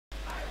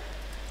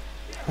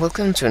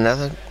Welcome to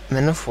another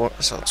Men of War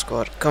Assault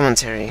Squad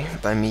commentary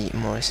by me,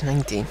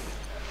 Morris90.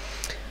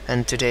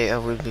 And today I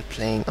will be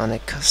playing on a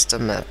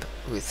custom map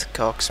with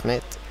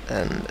kaksmet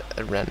and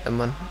a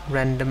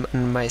random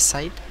on my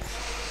side.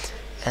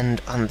 And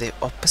on the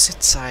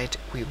opposite side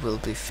we will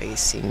be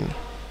facing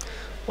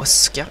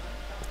Ozka,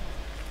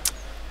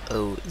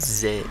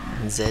 O-Z-Z-K-A.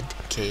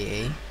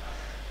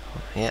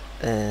 Yeah,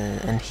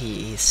 and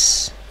he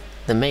is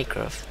the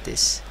maker of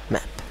this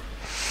map.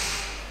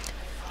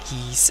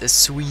 He's a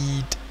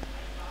Swede,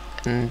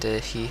 and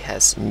he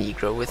has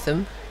Negro with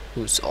him,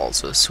 who's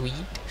also a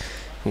Swede,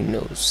 who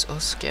knows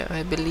Ozka,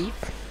 I believe.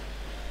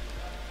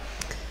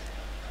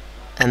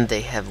 And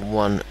they have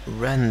one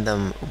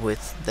random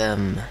with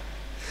them,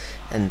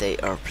 and they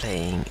are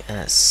playing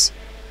as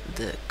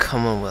the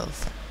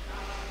Commonwealth.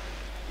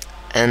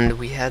 And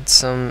we had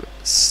some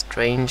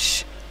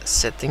strange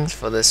settings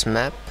for this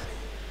map.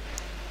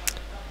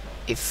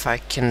 If I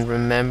can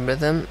remember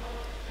them,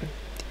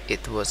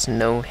 it was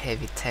no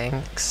heavy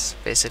tanks,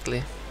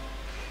 basically.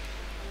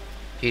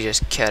 You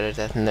just cut it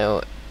at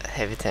no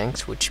heavy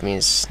tanks, which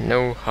means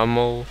no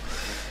Hummel,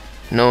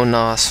 no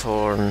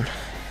Nashorn,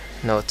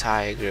 no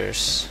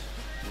Tigers,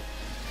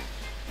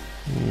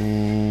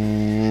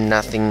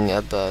 nothing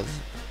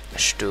above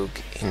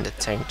Stug in the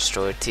tank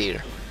destroyer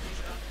tier.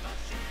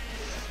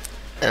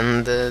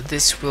 And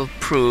this will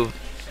prove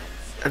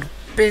a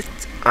bit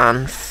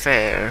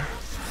unfair.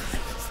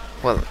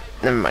 Well,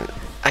 never mind,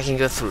 I can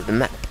go through the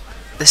map.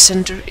 The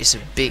center is a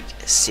big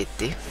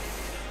city,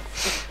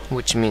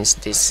 which means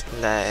this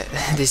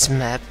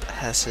map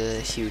has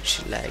a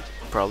huge lag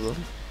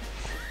problem.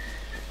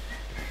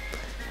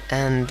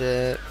 And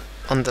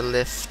on the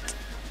left,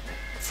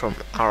 from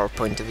our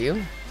point of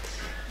view,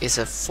 is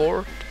a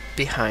fort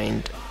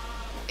behind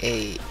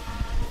a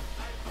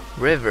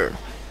river.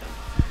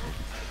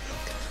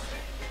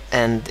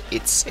 And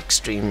it's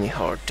extremely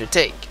hard to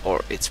take,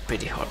 or it's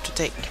pretty hard to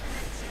take.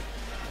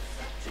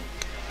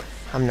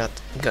 I'm not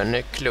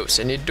gonna close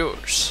any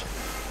doors.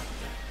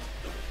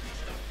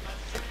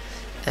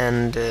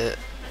 And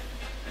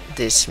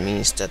this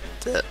means that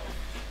the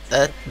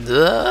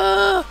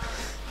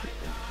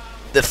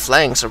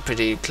flanks are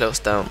pretty close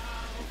down.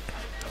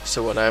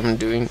 So what I'm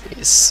doing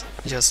is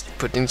just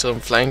putting some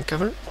flank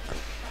cover,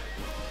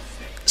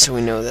 so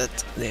we know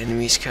that the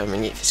enemy is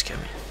coming if he's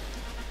coming.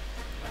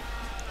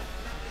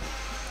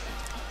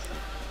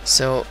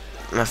 So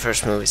my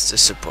first move is to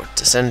support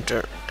the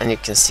center, and you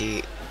can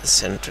see the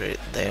center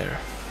there.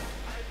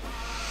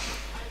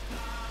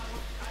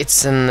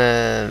 It's an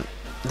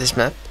this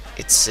map.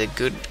 It's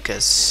good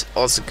because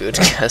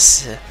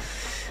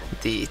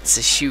it's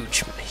a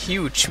huge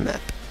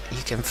map.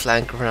 You can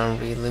flank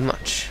around really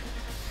much.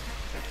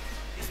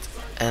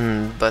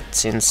 But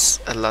since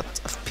a lot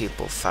of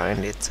people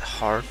find it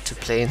hard to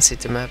play in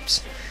city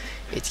maps,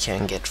 it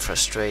can get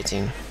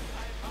frustrating.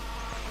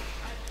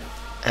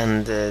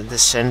 And the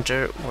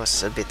center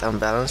was a bit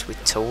unbalanced. We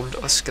told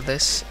Ozka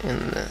this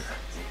in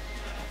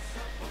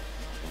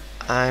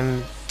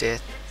I'm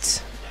deaf.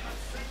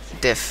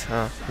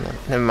 Oh, no,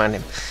 never mind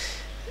him.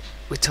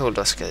 We told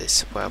Ozka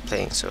this while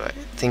playing, so I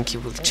think he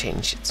will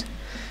change it.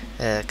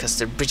 Because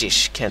the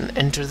British can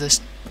enter the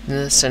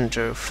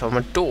center from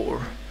a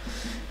door.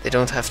 They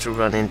don't have to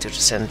run into the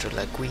center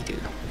like we do,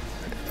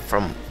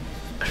 from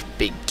a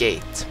big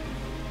gate.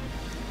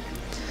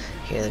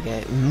 Here the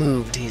guy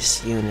moved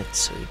his unit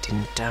so he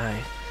didn't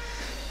die.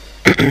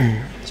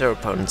 Their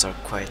opponents are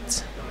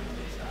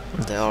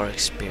they are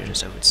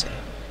experienced, I would say.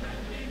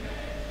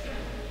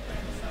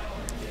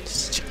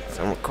 Just check if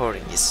I'm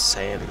recording. Yes,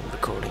 I am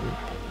recording.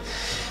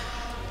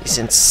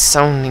 Isn't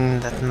sounding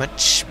that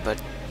much, but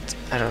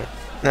I don't know.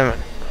 Never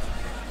mind.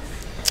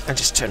 I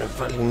just turn up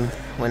volume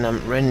when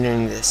I'm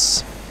rendering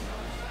this.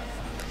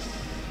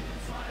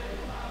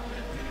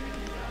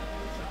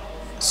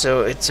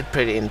 So it's a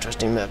pretty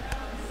interesting map.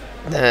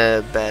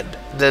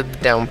 The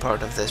down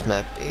part of this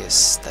map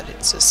is that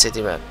it's a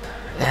city map,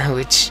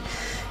 which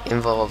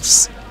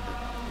involves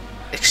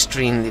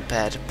extremely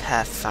bad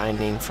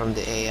pathfinding from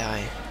the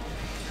AI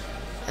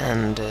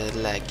and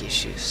lag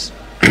issues.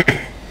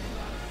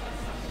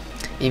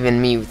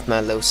 Even me with my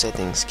low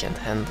settings can't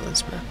handle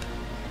this map.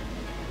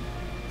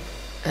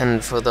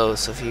 And for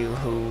those of you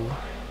who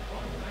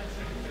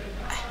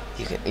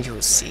you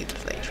will see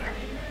it later.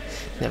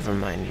 Never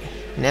mind me.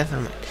 Never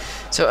mind.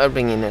 So I'll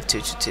bring in a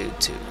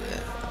 222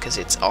 because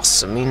it's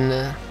awesome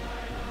in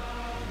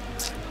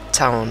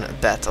town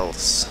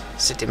battles,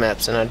 city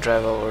maps, and I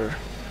drive over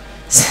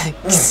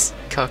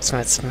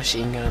Kaksmet's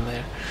machine gun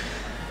there.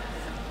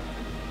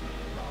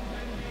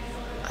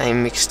 I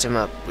mixed him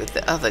up with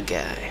the other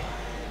guy.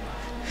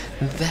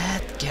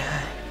 That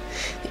guy.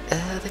 The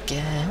other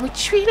guy,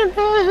 which we don't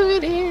know who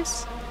it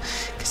is,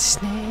 cause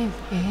his name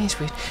is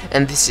weird.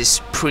 And this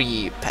is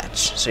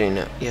pre-patch, so you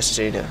know, just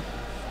so you know.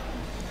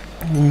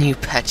 The new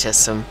patch has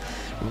some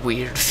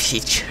weird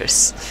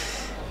features.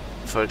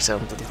 For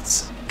example,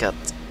 it's got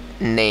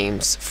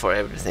names for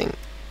everything.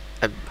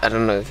 I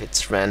don't know if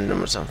it's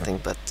random or something,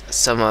 but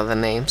some other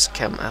names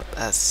come up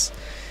as,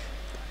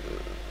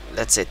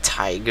 let's say,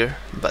 tiger,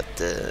 but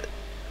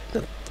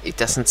it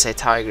doesn't say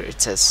Tiger,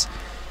 it says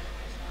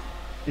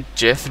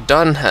Jeff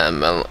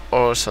Dunham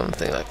or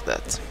something like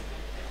that.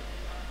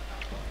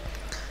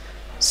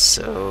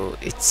 So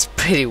it's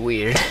pretty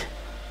weird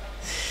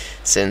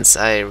since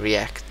I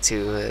react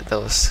to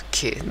those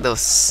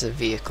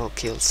vehicle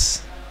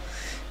kills.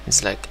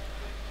 It's like,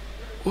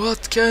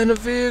 what kind of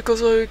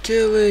vehicles are you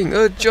killing?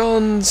 A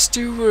John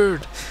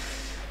Stewart.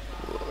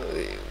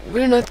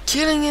 We're not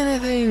killing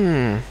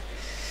anything.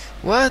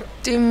 What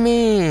do you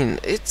mean?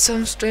 It's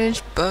some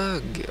strange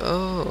bug.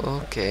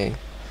 Oh, okay.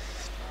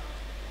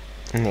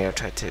 And here I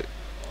try to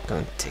go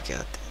and take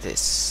out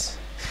this.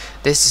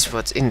 This is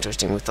what's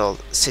interesting with all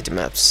city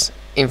maps.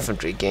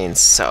 Infantry gains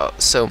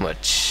so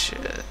much.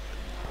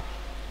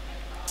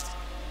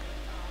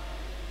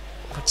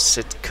 What's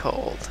it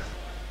called?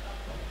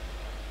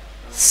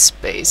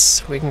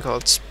 Space. We can call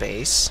it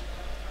space.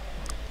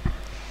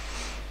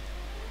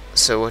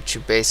 So what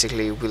you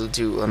basically will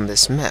do on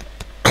this map,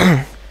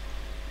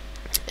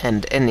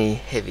 and any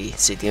heavy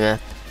city map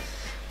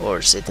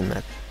or city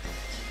map,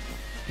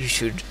 you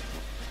should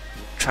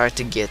try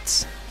to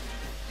get,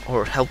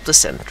 or help the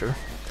center,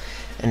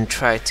 and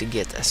try to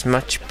get as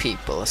much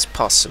people as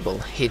possible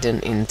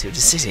hidden into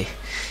the city,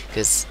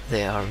 because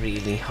they are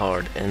really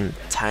hard and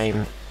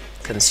time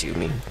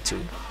consuming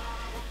to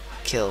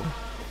kill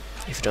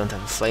if you don't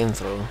have a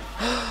flamethrower.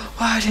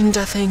 Why didn't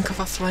I think of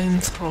a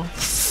flamethrower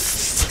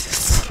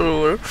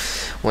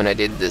when I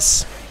did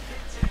this?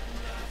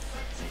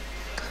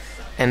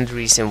 And the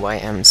reason why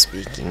I'm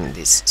speaking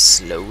this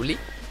slowly,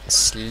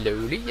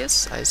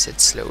 yes, I said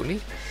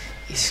slowly,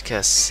 is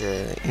because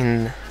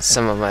in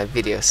some of my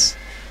videos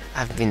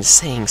I've been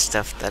saying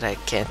stuff that I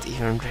can't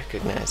even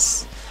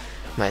recognize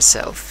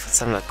myself.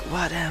 So I'm like,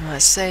 what am I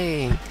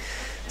saying?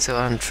 So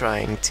I'm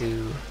trying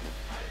to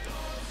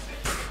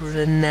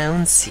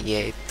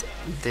pronunciate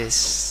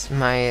this,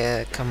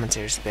 my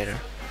commentaries better,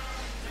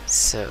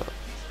 so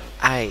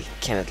I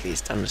can at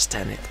least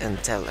understand it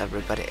and tell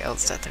everybody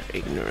else that they're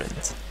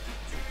ignorant.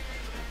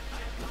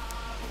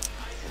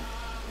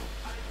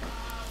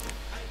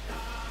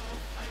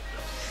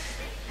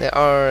 There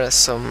are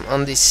some,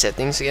 on these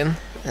settings again,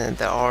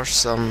 there are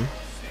some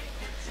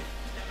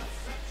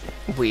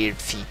weird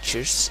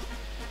features.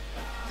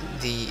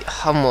 The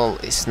Hummel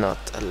is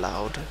not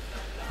allowed,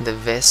 the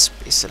Vesp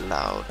is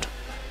allowed,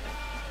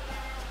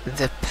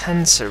 the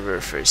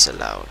Panzerwerfer is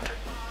allowed.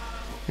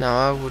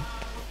 Now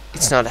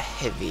it's not a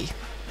heavy,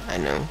 I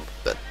know,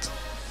 but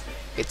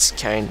it's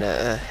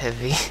kinda a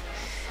heavy,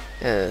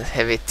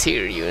 heavy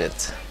tier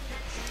unit.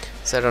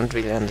 So I don't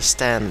really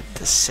understand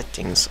the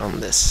settings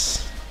on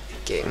this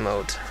game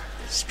mode.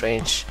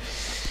 Strange.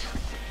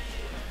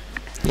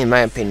 In my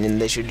opinion,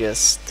 they should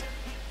just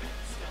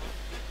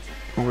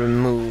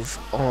remove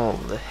all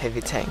the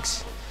heavy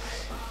tanks.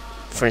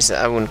 For instance,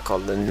 I wouldn't call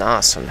the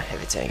Nason a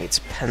heavy tank, it's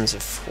a Panzer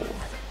IV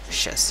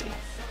chassis.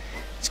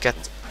 It's got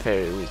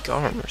very weak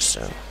armor,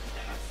 so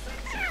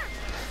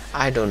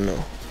I don't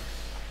know,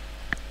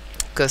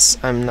 because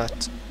I'm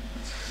not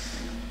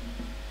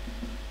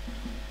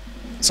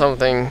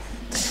something,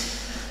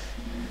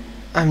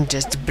 I'm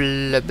just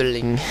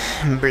blubbling,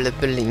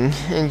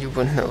 and you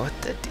won't know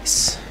what that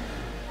is.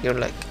 You're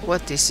like,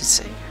 what is it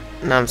saying?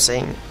 And I'm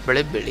saying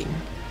blubbling.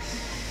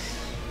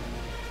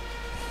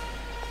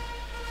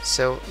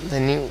 So the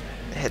new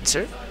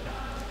headset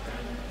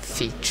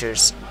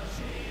features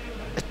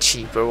a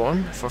cheaper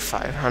one for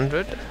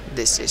 500.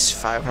 This is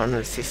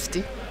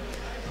 550,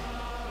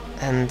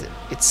 and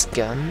its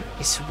gun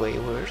is way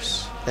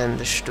worse than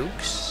the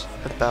Stugs,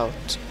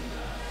 about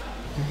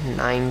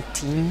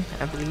 19,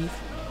 I believe.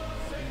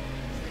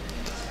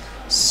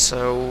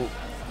 So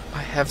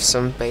I have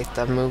some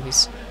beta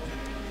movies.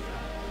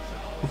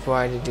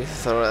 Why did you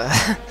throw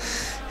that?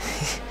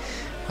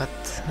 What?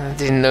 I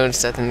didn't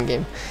notice that in the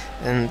game.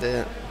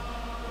 And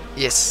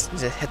yes,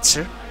 the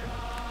headset,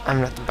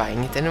 I'm not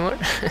buying it anymore.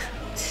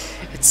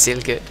 It's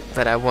still good,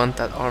 but I want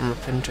that armor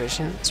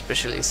penetration,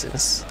 especially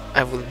since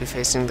I will be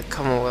facing the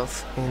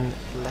Commonwealth in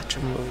latter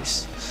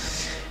movies.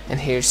 And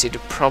here's the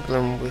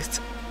problem with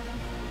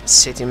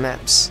city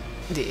maps.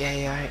 The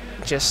AI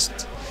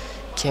just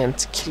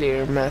can't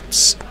clear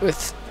maps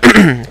with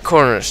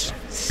corners.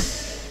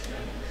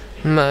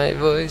 My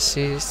voice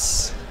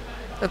is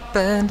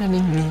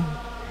abandoning me,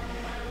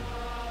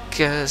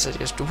 'cause I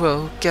just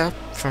woke up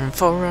from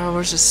 4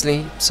 hours of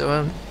sleep, so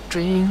I'm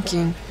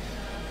drinking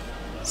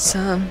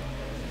some,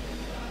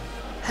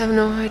 have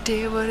no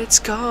idea what it's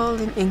called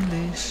in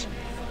English.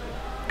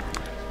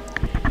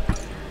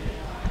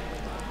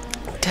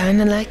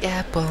 Kinda like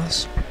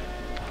apples,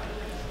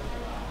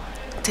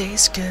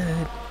 tastes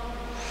good,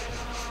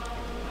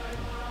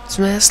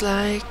 smells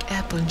like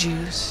apple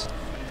juice.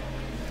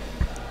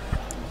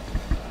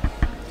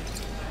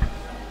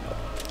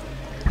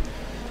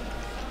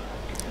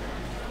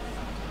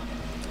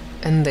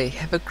 And they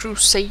have a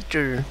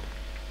Crusader,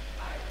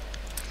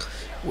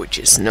 which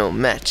is no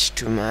match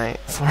to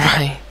for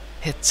my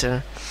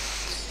hitter,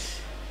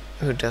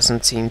 who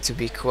doesn't seem to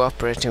be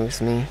cooperating with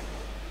me.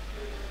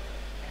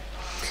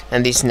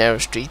 And these narrow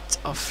streets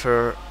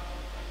offer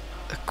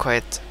a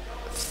quite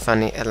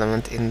funny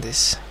element in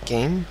this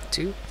game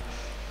too,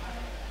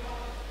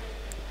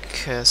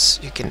 because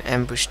you can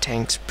ambush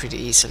tanks pretty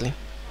easily.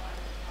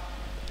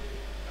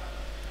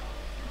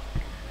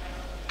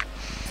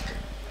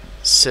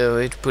 So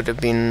it would have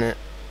been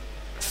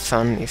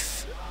fun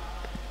if,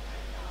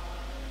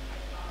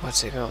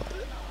 what's it called,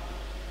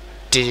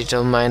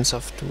 Digital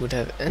Mindsoft would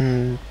have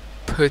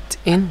put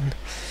in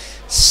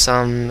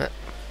some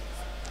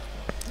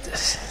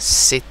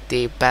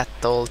city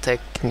battle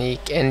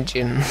technique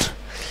engine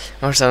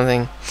or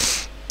something.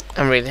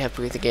 I'm really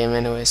happy with the game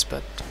anyways,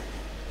 but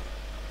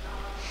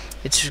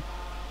it's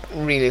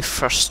really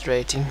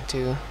frustrating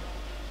to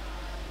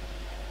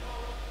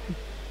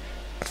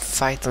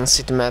fight on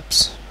city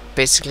maps.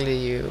 Basically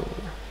you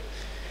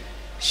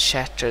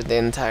shatter the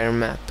entire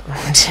map.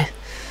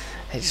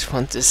 I just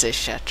want to say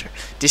shatter.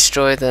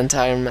 Destroy the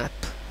entire map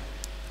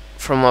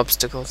from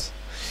obstacles.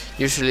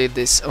 Usually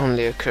this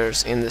only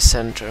occurs in the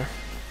center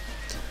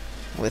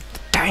with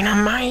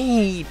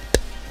dynamite.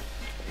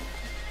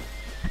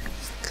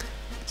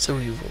 So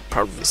we will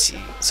probably see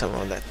some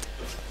of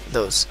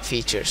those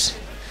features.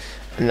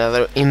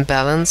 Another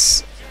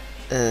imbalance,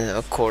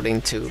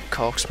 according to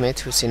Kaksmet,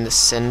 who's in the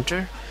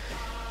center,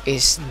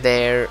 is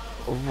their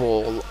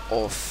wall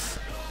of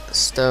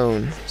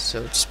stone,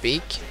 so to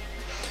speak.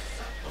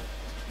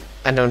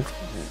 I don't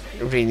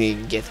really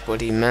get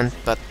what he meant,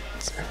 but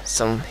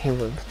he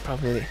will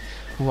probably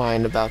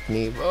whine about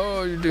me.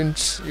 Oh,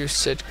 you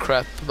said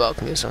crap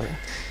about me or something.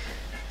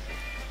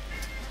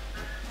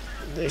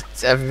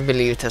 I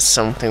believe it has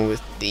something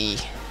with the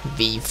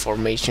V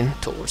formation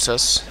towards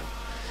us.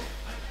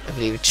 I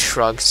believe it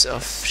shrugs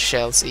off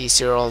shells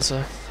easier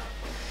also.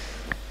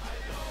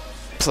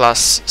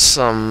 Plus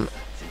some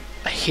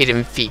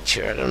hidden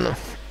feature, I don't know.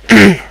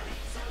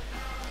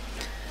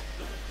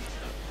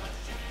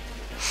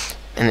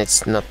 And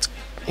it's not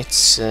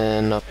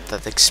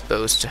that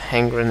exposed to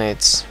hand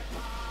grenades,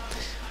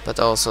 but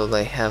also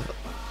they have,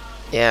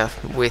 yeah,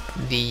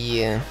 with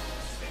the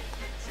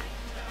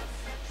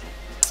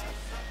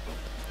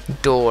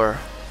door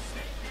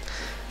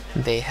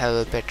they have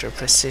a better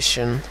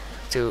precision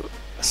to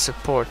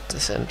support the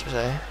center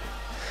side.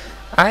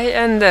 I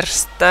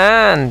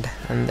understand.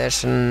 And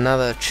there's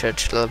another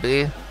church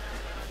lobby.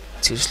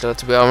 Too slow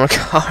to be armor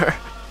car.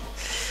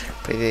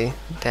 Pretty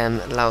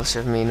damn lousy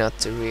of me not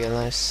to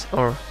realize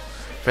or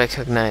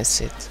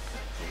recognize it.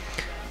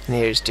 And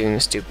here he's doing a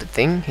stupid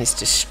thing. He's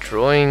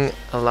destroying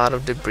a lot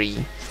of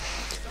debris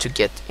to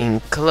get in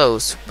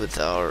close with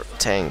our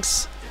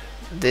tanks.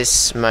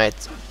 This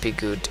might be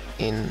good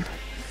in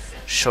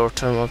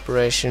short-term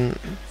operation,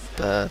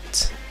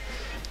 but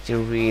you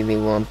really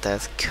want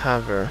that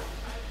cover.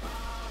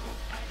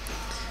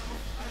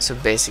 So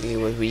basically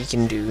what we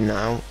can do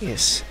now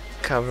is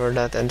cover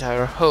that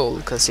entire hole,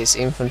 because his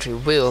infantry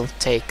will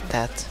take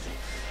that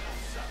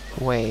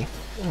way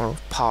or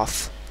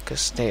path,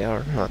 because they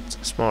are not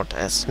smart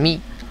as me.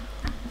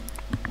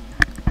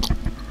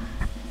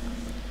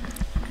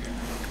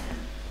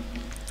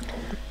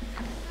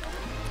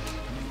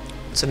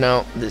 So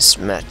now this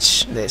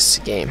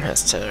game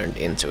has turned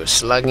into a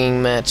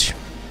slugging match.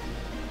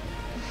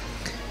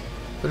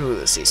 But we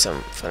will see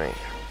some funny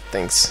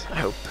things, I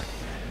hope.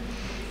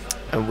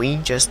 And we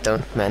just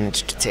don't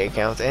manage to take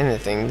out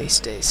anything these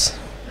days.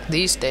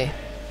 This day.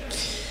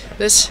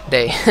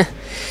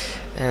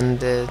 And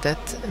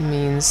that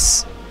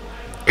means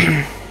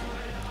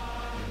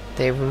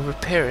they will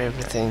repair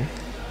everything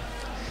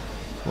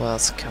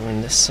whilst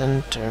covering the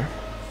center.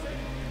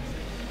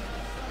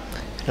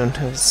 I don't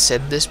know if I've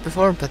said this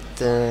before, but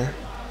the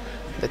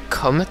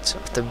Comet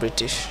of the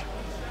British,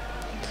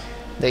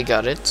 they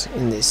got it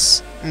in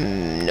this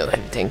no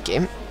heavy tank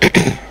game.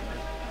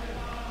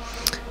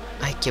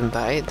 I can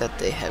buy that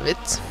they have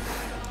it,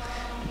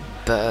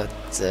 but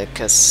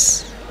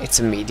because it's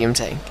a medium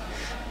tank,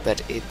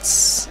 but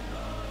it's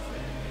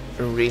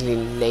a really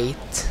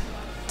late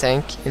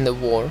tank in the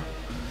war,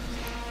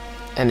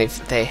 and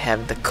if they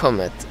have the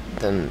Comet,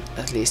 then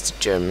at least the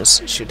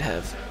Germans should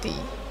have the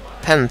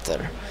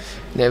Panther.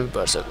 And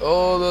everybody's like,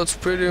 oh, that's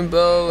pretty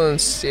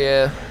imbalanced.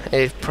 Yeah,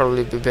 it'd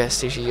probably be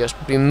best if you just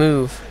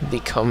remove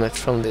the Comet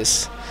from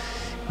this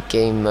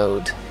game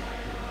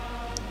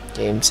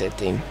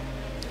setting.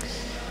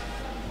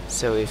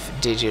 So if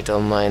Digital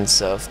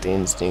Mindsoft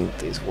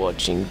Instinct is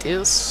watching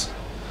this,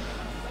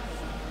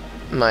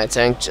 my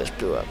tank just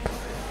blew up.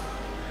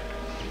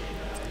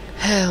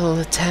 Hell,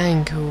 the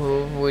tank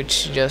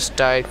which just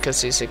died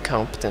because he's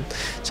incompetent.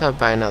 So I'll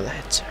buy another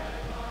headset.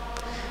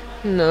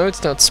 No,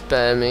 it's not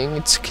spamming,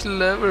 it's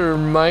clever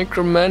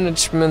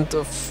micromanagement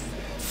of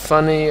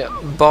funny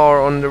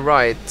bar on the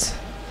right,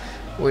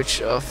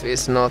 which of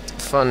is not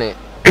funny.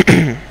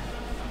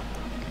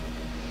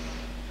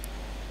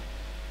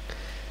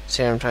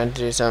 So I'm trying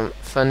to do some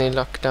funny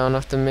lockdown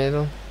of the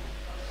middle.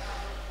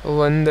 I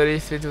wonder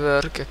if it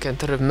worked. I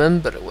can't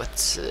remember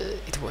what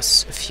it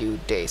was a few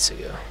days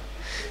ago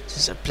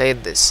since I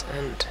played this,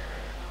 and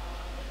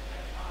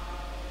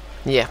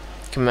yeah,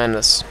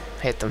 commandos,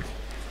 hate them.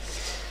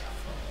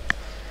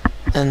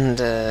 And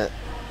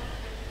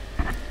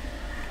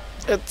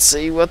Let's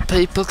see what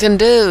people can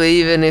do,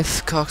 even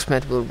if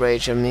Kaksmet will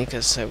rage on me,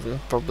 because I will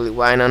probably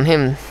whine on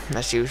him,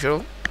 as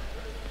usual.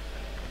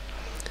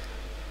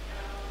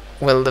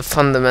 Well, the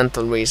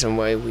fundamental reason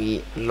why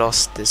we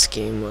lost this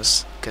game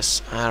was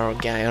because our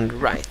guy on the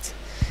right,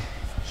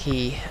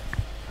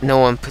 no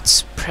one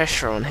puts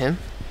pressure on him,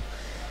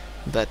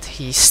 but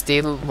he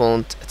still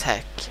won't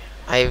attack.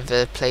 I've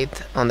played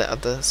on the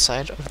other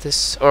side of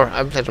this, or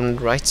I played on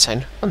the right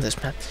side on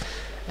this map,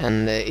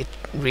 and it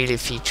really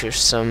features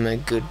some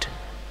good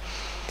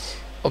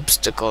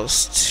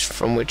obstacles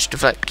from which to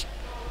flank.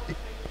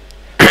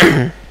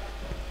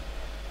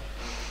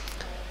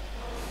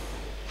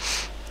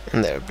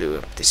 And there blew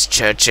up this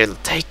Churchill.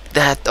 Take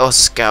that,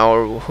 ozka,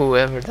 or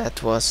whoever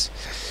that was.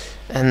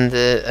 And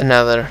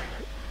another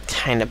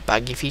kind of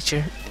buggy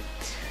feature.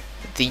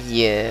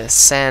 The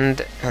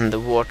sand and the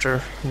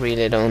water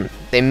really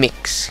they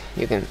mix.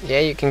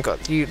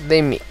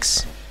 They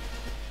mix.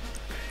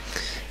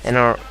 And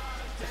our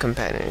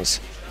companion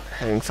is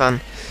having fun.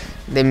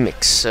 They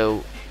mix,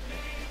 so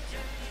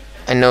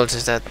I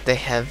noticed that they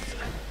have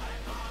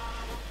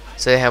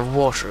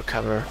water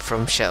cover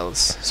from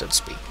shells, so to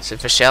speak. So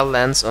if a shell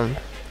lands on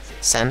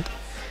sand,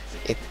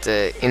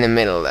 in the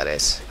middle, that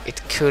is,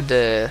 it could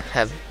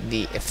have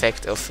the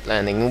effect of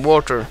landing in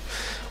water,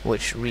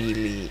 which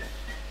really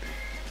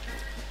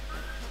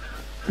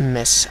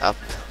mess up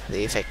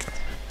the effect.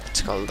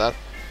 Let's call that.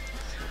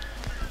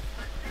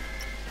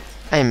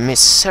 I miss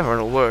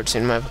several words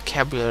in my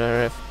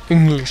vocabulary of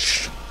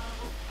English.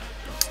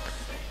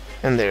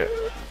 And there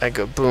I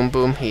go, boom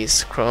boom,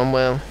 he's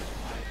Cromwell.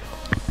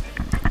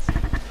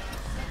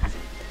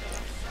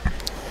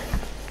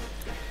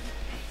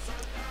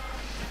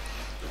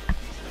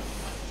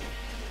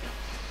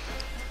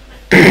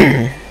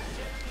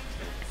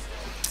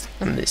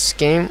 And this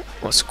game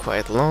was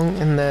quite long,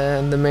 and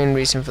the main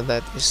reason for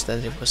that is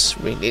that it was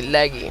really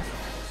laggy,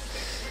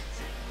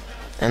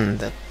 and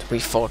that we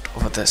fought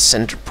over the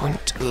center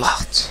point a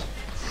lot.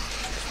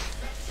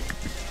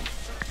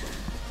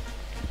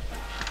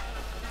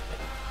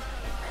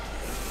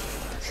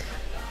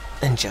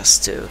 And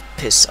just to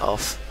piss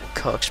off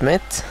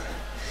Kaksmet,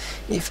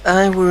 if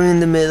I were in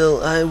the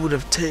middle, I would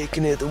have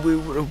taken it and we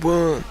would have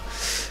won.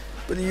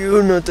 But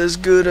you're not as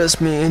good as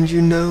me, and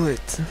you know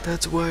it.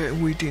 That's why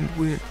we didn't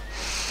win.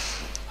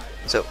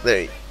 So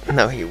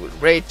now he will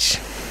rage.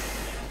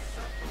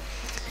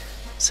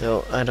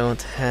 So I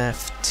don't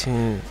have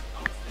to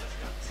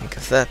think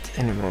of that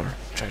anymore.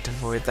 Try to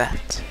avoid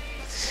that.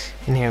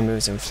 And here I'm doing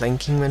some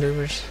flanking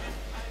maneuvers.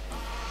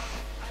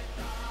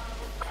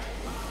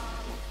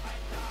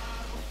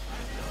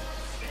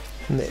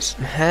 And there's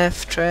some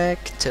half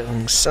track,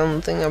 towing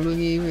something, I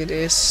believe it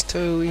is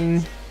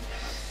towing.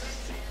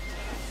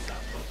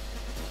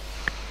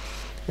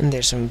 And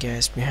there's some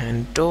guys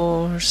behind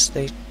doors.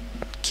 They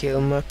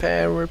kill my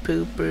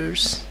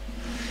parapoopers.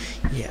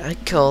 Yeah, I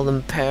call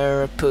them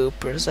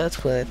parapoopers.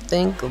 That's what I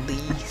think of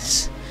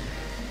these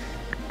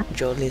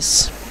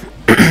jollies.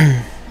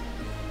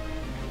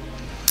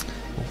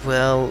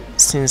 Well,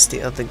 since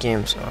the other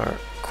games are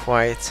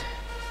quite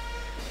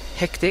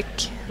hectic,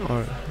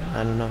 or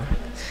I don't know,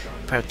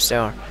 perhaps they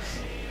are,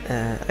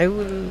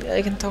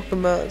 I can talk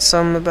about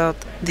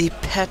the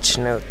patch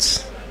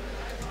notes.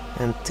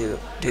 And to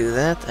do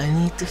that, I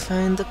need to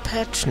find the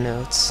patch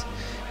notes,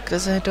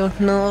 because I don't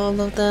know all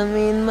of them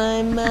in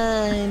my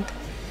mind.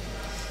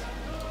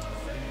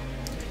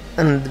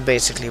 And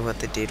basically what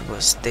they did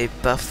was they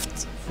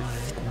buffed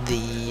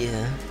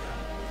the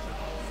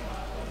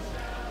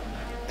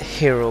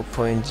hero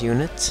point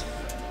unit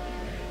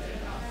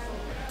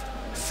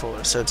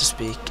for, so to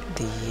speak,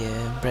 the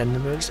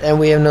Brandenburgs, and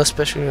we have no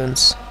special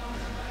units.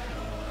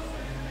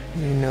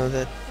 You know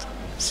that,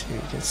 so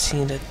you can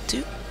see that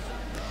too.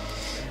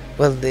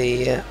 Well,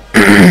 the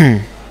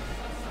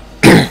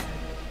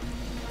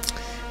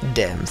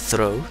damn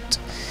throat,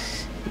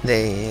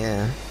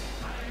 they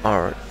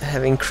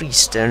have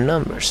increased their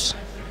numbers.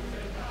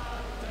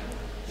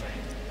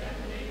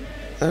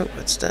 Oh,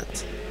 what's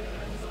that?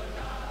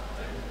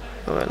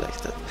 Oh, I like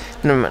that.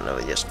 Never mind,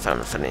 I just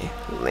found a funny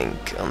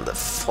link on the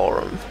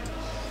forum.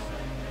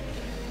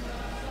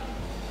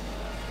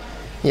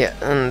 Yeah,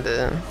 and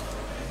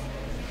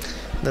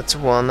that's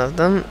one of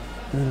them.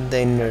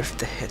 They nerfed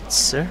the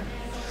Hetzer.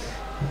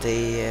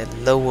 They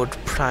lowered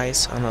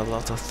price on a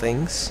lot of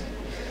things.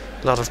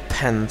 A lot of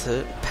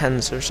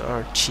panzers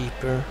are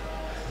cheaper.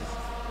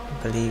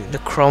 I believe the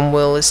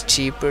Cromwell is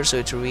cheaper, so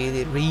it's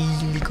really,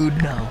 really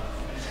good now.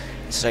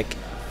 It's like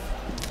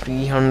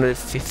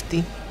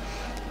 350,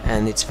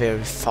 and it's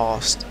very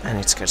fast, and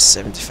it's got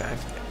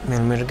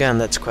 75mm gun.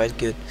 That's quite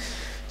good.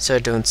 So I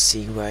don't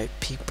see why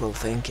people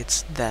think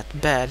it's that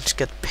bad. It's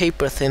got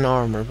paper thin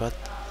armor, but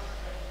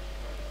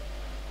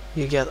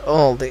you get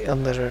all the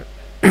other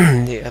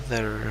the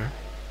other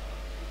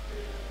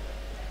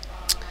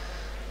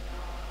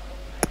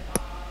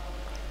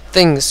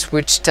things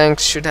which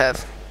tanks should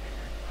have.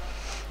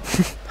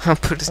 I'll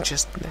put it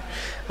just there.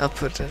 I'll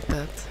put it at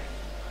that.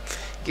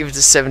 Give it a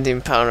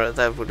 17-pounder,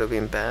 that would have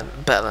been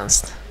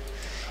balanced.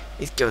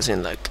 It goes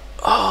in like,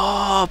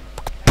 oh,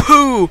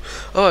 Pooh!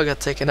 Oh, I got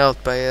taken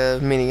out by a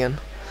minigun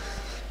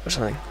or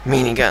something.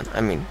 Minigun,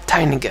 I mean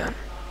tiny gun.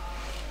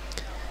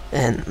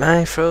 And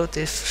my throat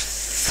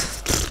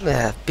is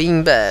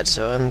being bad,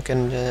 so I'm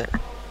gonna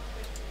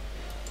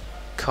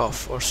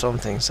cough or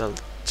something. So I'll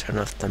turn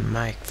off the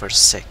mic for a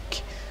sec.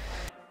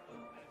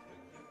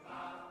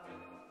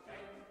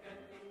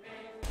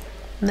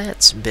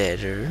 That's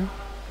better.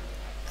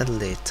 A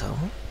little.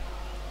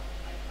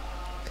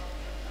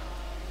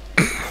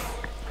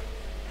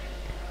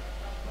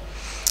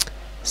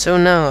 So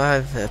now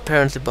I've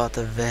apparently bought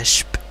a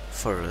Vesp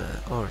for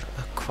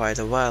quite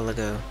a while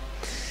ago.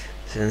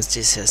 Since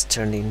this has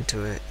turned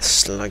into a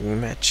slugging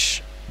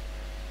match,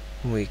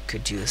 we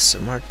could use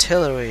some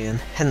artillery, and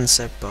hence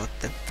I bought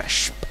the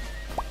Vesp.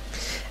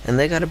 And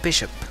they got a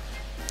bishop,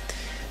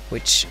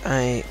 which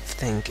I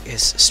think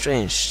is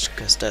strange,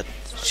 because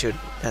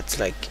that's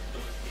like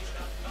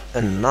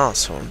a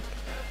nashorn,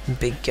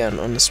 big gun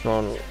on a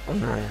small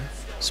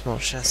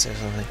chassis or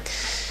something.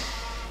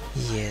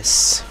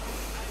 Yes.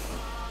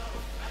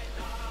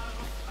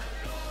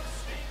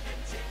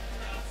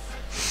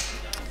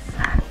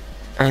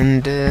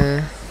 And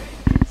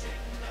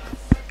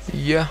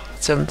yeah,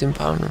 17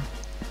 pounder.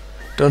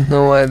 Don't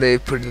know why they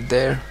put it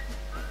there.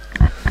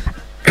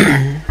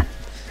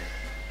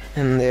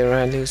 And there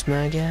I lose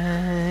my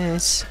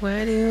guys.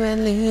 Why do I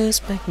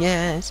lose my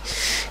guys?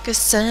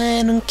 'Cause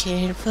I don't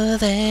care for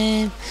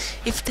them.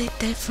 If they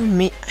die for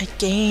me, I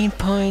gain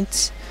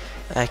points.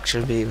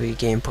 Actually, we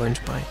gain points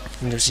by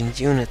losing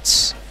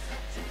units.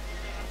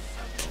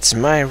 It's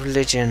my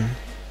religion,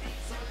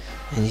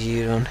 and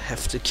you don't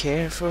have to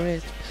care for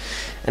it.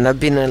 And I've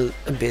been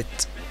a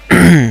bit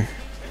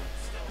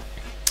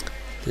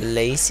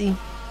lazy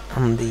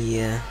on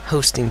the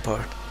hosting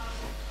part,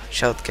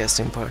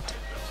 shoutcasting part,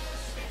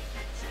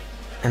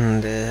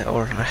 and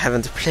or I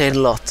haven't played a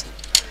lot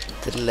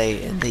the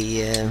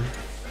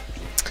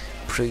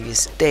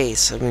previous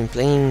days. I've been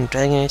playing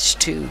Dragon Age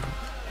 2,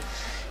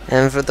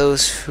 and for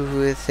those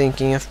who are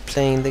thinking of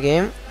playing the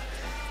game,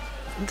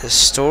 the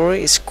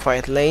story is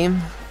quite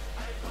lame,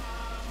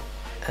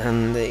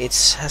 and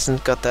it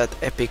hasn't got that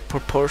epic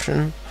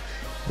proportion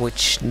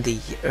which the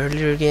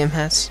earlier game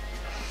has.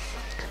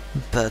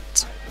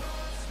 But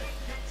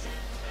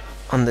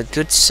on the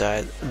good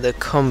side, the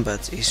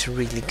combat is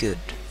really good.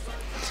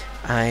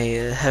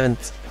 I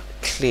haven't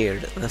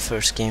cleared the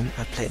first game.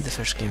 I played the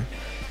first game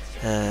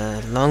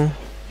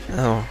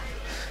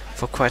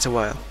for quite a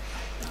while,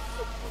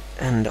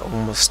 and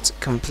almost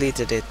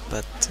completed it,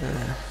 but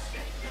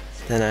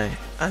then I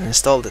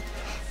uninstalled it.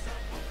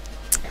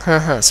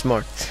 Haha,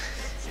 smart.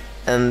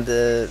 And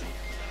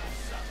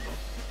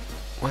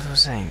what was I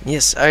saying?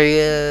 Yes,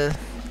 I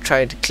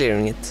tried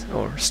clearing it,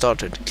 or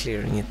started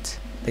clearing it,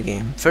 the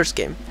game, first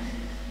game.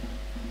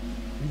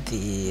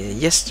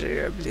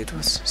 Yesterday, I believe it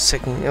was,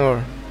 second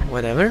or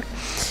whatever.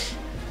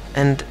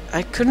 And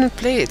I couldn't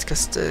play it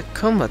because the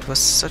combat was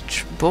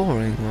such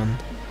boring one.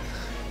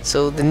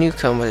 So the new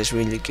combat is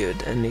really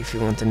good, and if you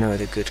want to know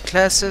the good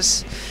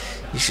classes,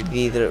 you should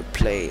either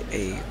play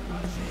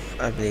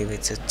I believe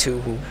it's a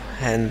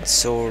two-hand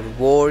sword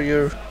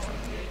warrior.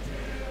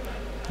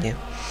 Yeah,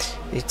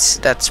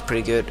 that's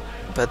pretty good.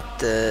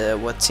 But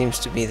what seems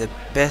to be the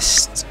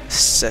best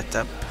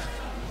setup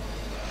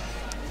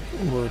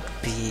would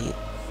be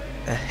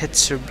a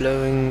hetzer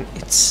blowing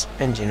its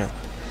engine up.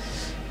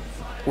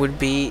 Would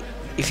be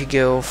if you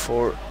go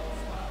for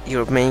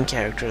your main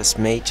character as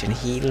mage and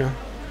healer,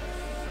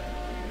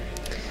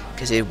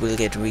 because it will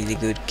get really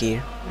good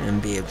gear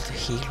and be able to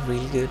heal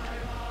really good.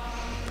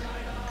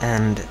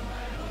 And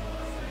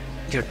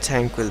your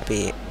tank will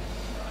be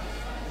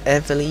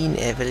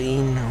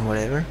Evelyn or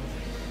whatever.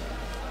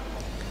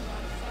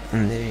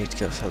 And there it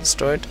goes, all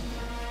destroyed.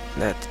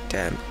 That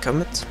damn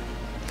comet.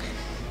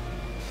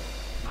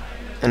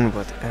 And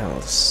what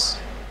else?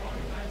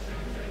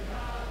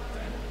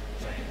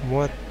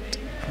 What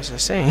was I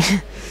saying?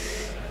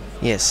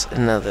 Yes,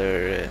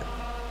 another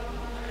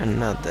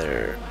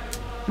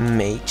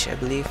mage, I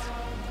believe,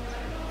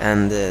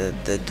 and the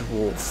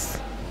dwarf.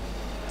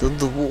 The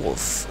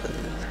dwarf.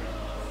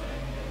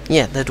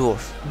 Yeah, the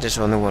dwarf. There's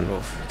only one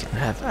dwarf you can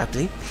have, I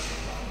believe.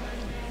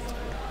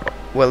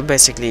 Well,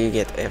 basically you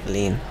get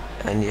Evelyn,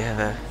 and you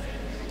have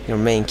your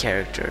main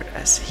character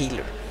as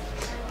healer.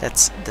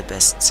 That's the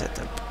best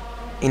setup,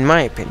 in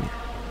my opinion.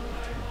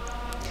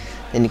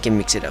 Then you can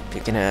mix it up.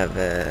 You can have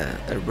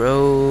a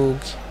rogue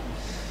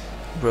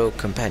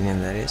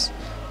companion, that is,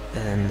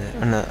 and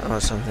or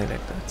something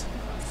like that.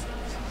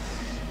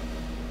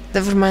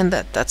 Never mind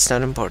that. That's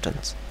not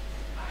important.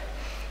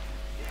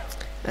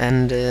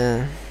 And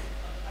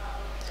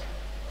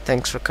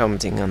thanks for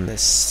commenting on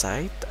this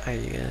site.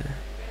 I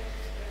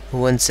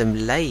want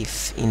some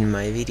life in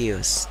my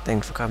videos.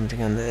 Thanks for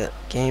commenting on the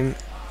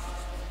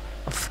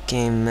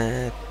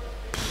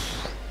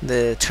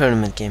the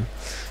tournament game.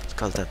 Let's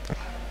call that.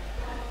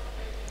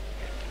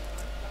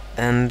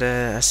 And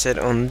I said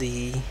on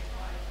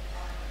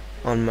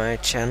my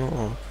channel,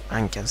 or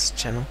Anka's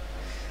channel,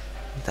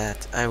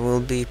 that I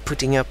will be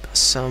putting up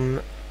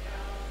some,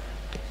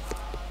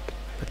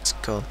 what's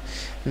it called,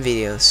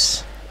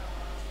 videos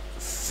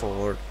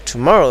for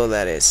tomorrow,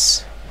 that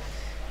is.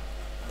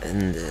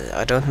 And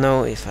I don't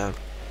know if I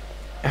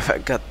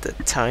got the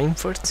time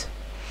for it,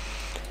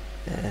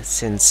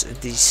 since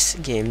these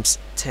games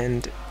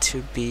tend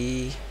to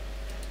be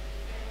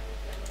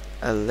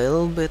a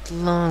little bit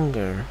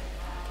longer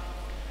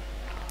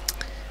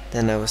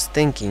than I was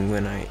thinking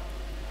when I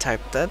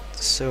typed that.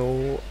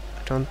 So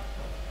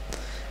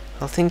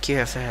I'll think you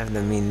have to have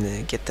them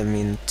in, get them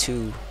in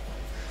 2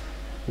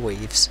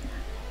 waves,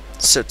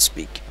 so to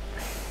speak.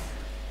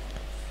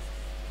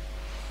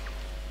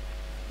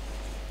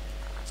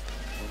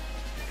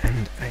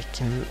 And I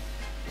can,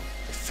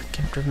 if I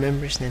can't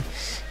remember his name,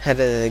 had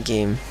a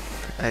game.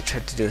 I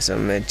tried to do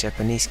some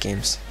Japanese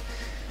games,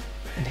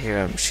 and here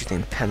I'm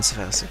shooting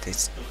pencils at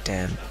this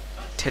damn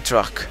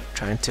Tetrock,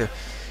 trying to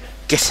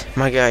get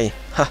my guy.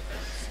 Ha!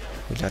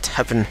 Will not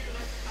happen.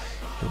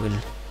 He will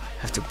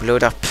have to blow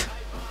it up.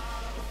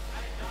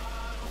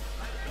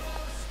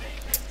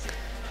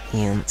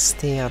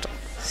 Instead,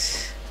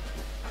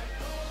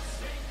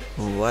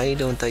 why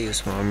don't I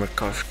use my armored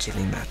car for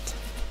killing that?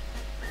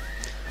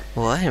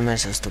 Why am I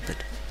so stupid?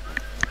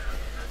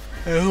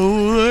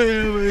 Oh, why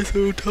am I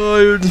so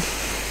tired?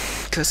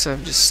 Because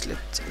I've just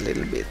slept a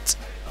little bit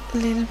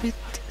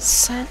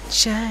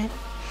sunshine,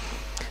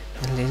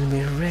 a little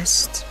bit of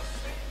rest.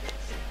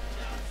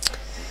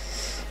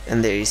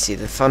 And there you see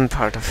the fun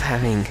part of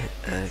having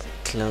a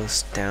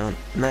closed down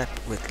map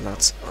with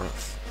lots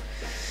of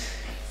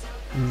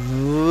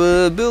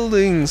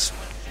buildings.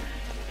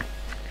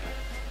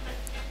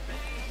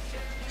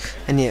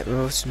 And yeah, I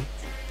was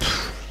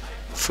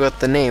forgot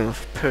the name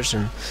of a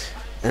person,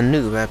 a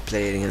noob I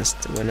played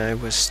against when I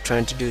was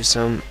trying to do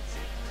some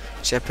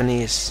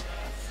Japanese.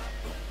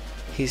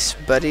 His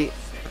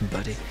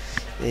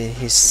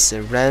his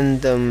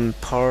random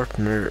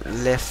partner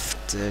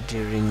left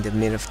during the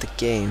middle of the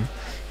game,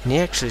 and he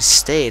actually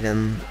stayed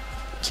and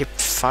kept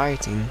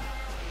fighting.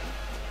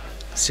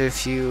 So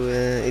if you,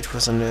 it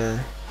was on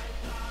a,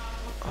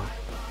 oh,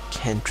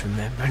 can't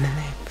remember the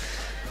name.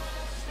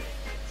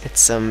 It's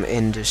some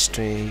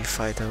industry you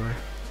fight over,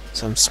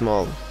 some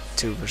small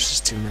 2 versus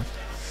 2 map.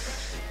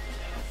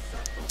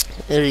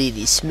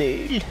 Really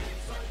small.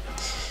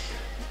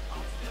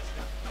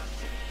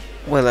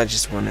 Well, I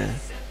just wanted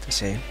to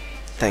say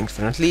thanks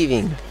for not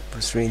leaving. It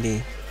was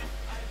really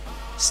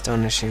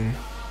astonishing.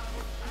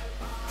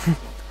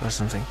 Or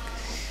something.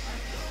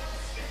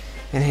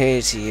 And here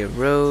you see a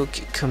rogue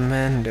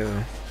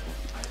commando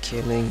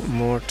killing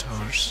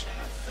mortars.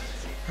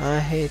 I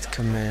hate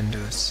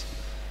commandos.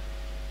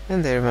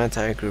 And there my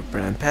entire group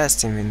ran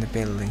past him in the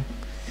building.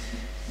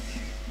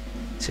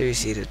 So you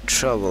see the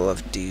trouble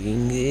of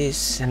doing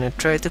this, and I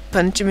tried to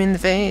punch him in the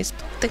face,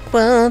 but they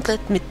won't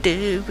let me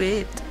do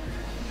it.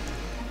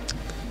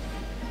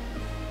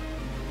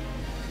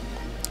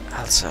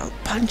 Also, I'll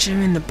punch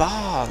him in the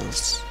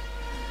balls.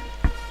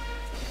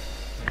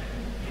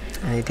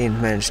 And I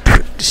didn't manage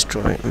to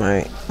destroy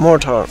my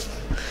mortar.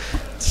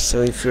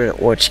 So if you're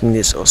watching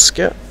this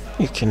ozka,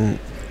 you can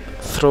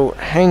throw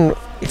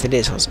if it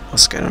is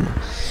ozka, I don't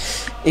know.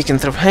 You can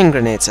throw hand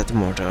grenades at the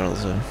mortar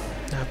also.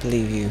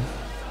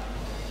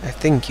 I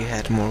think you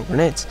had more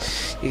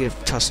grenades. You could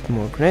have tossed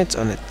more grenades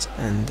on it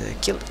and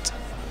killed it.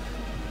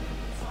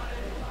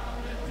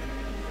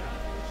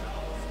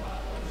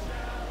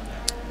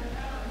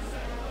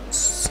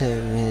 So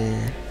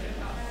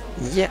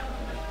yeah.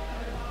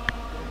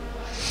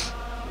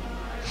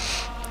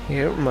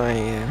 Here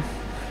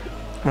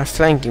my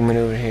flanking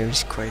maneuver here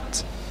is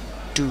quite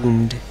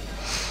doomed,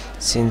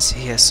 since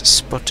he has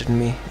spotted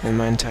me and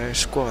my entire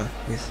squad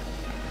with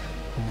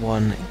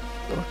 1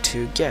 or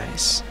 2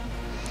 guys.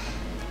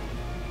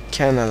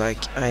 Kinda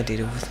like I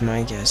did with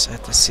my guys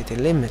at the city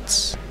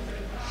limits.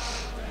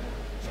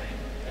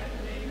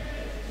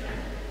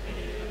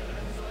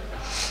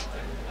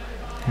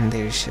 And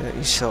there you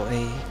saw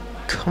a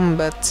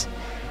combat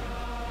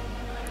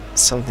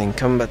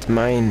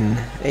mine,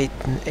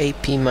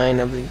 AP mine,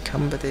 I believe,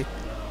 combat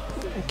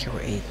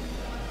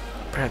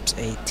perhaps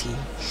AT,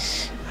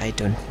 I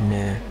don't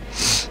know.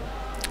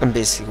 And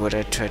basically what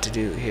I try to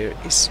do here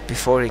is,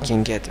 before he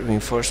can get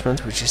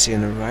reinforcement, which you see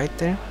on the right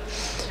there,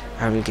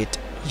 I will get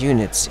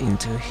units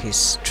into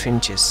his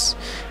trenches,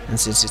 and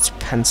since it's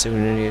panzer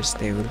grenadiers,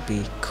 they will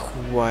be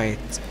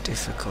quite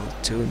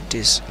difficult to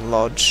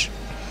dislodge.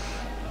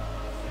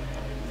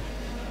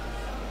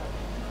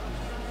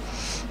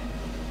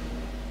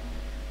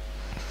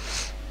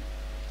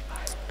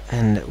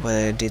 And what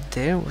I did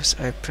there was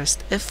I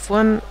pressed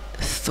F1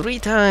 3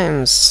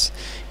 times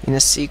in a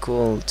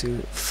sequel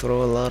to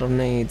throw a lot of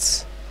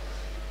nades,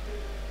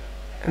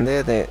 and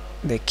there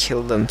they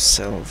kill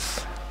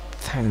themselves.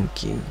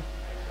 Thank you.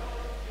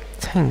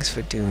 Thanks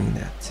for doing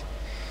that.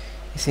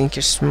 You think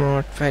you're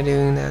smart by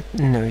doing that?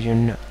 No, you're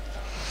not.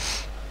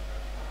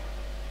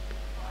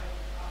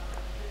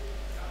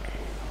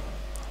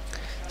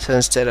 So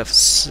instead of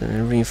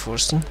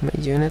reinforcing my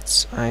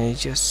units, I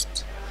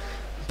just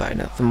buy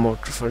another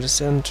mortar for the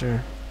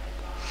center.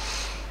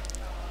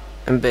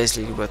 And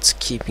basically what's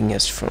keeping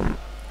us from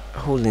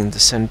holding the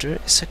center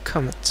is a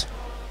comet.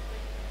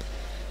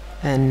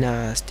 a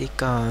nasty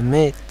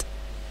kaksmet,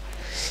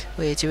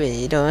 which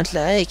we don't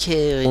like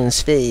here in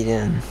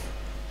Sweden.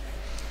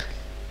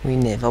 We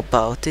never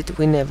bought it,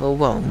 we never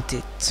want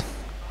it.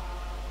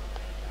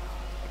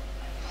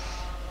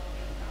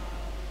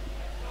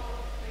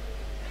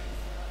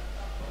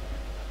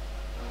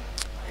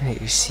 And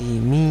here you see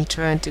me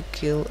trying to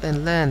kill a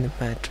land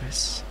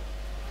mattress.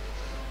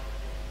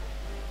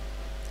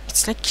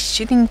 It's like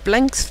shooting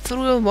blanks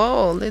through a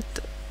wall. It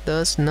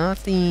does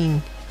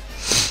nothing.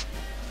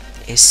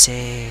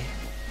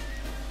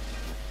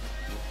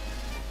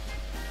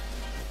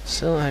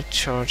 So I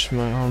charge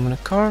my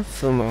armored car,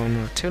 fill my own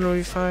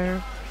artillery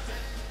fire,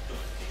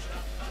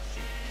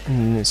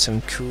 and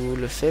some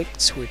cool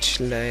effects which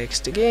lags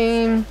the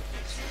game.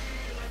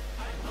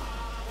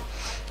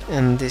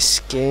 And this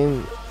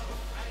game,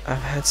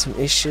 I've had some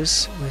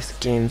issues with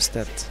games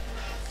that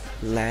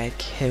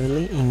lag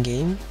heavily in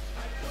game,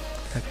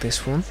 like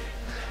this one.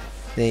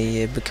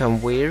 They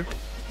become weird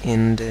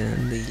in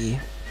the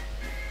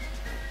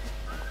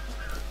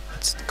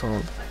what's it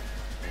called?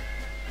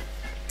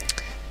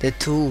 The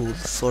tool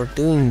for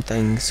doing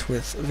things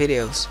with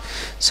videos.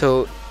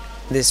 So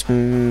this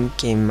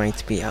game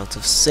might be out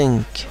of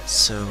sync,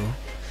 so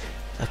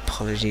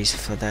apologies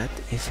for that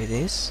if it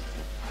is.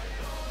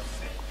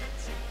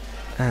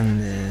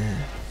 And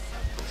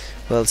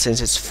well,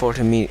 since it's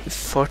 40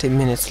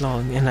 minutes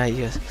long, and I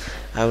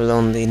will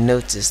only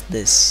notice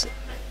this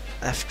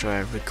after I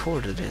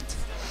recorded it,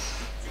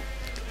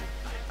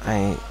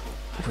 I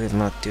will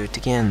not do it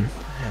again.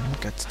 I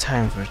haven't got the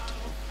time for it.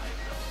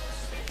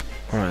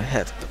 Or I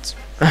have, but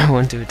I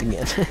won't do it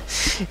again.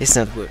 It's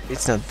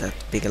not that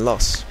big a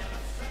loss.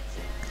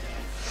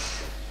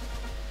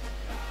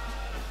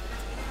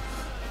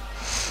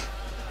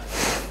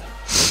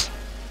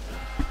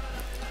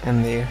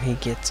 And there he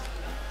gets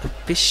a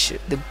bishop.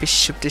 The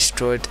bishop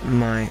destroyed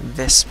my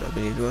Vespa, I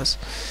believe it was,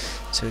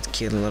 so it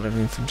killed a lot of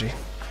infantry.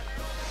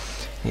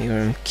 Here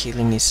I'm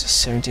killing his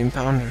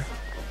 17-pounder,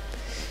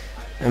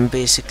 and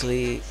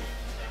basically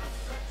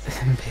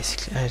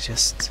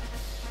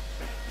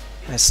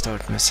I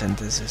start my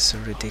sentences so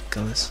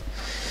ridiculous.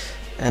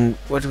 And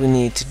what we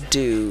need to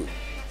do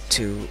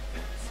to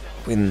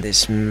win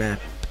this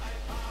map,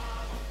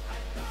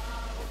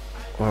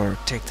 or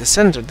take the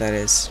center, that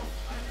is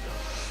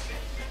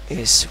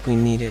we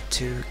needed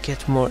to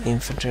get more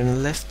infantry on the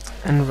left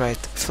and right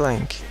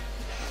flank.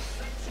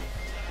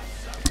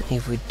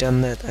 If we'd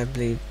done that, I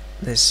believe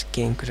this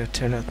game could have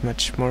turned out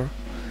much more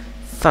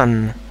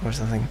fun or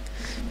something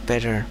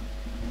better.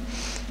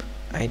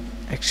 I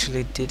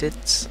actually did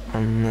it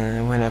on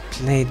when I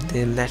played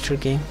the latter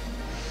game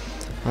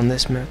on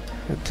this map.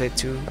 We played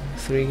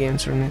 2-3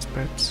 games on it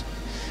perhaps,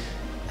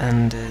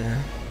 and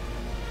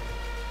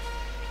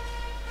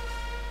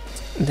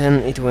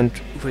then it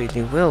went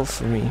really well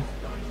for me,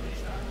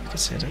 you could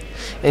say that.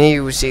 And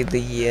here you see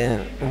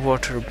the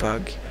water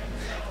bug.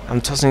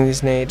 I'm tossing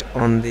this nade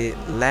on the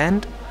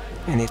land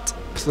and it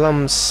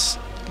plumps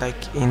like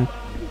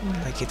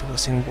it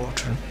was in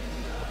water.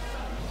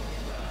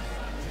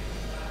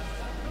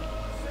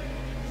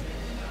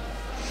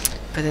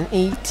 But an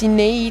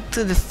 18-8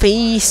 to the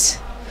face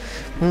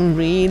will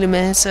really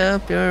mess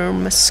up your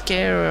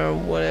mascara or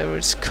whatever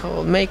it's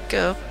called,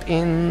 makeup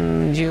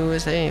in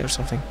USA or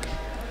something.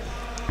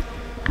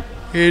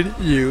 In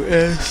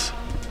US.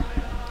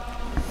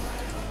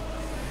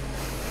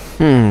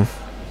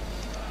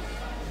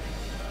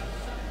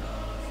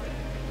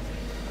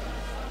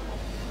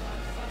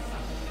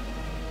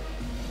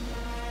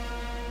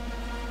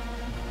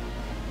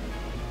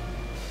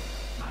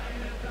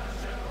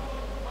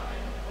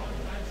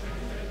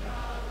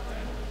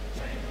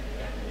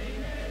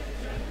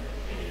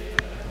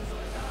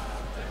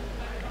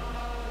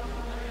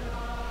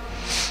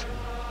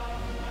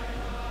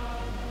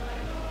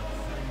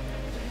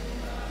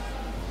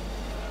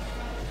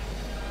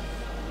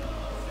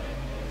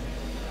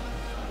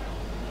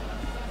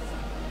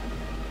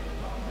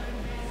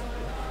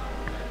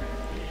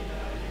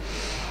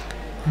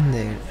 And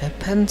there, a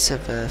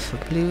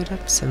Panzerwerfer blew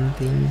up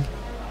something.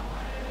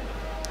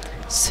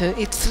 So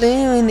it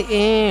flew in the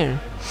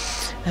air.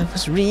 I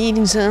was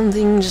reading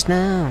something just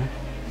now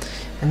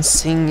and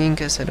singing,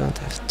 cause I don't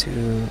have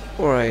to,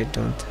 or I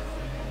don't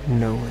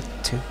know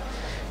what to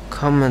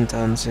comment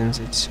on, since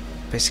it's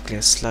basically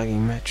a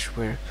slugging match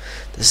where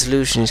the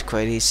solution is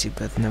quite easy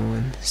but no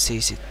one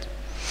sees it.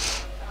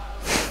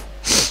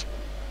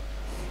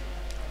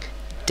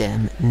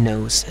 Damn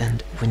nose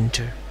and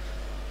winter.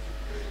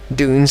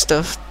 Doing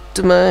stuff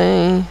to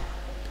my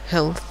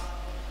health.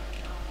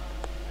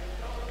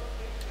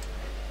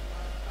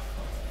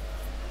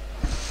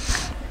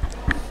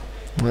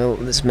 Well,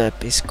 this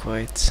map is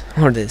quite,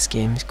 or this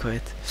game is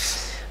quite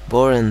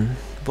boring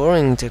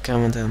to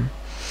comment on.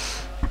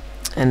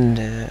 And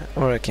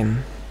or I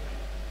can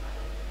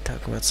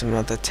talk about some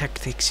other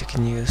tactics you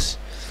can use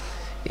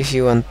if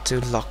you want to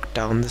lock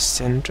down the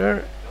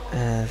center.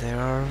 There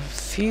are a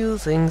few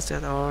things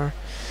that are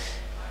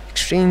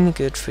extremely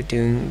good for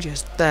doing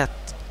just that.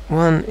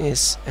 One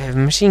is have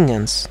machine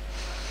guns,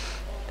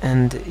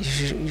 and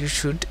you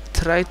should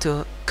try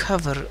to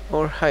cover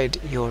or hide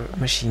your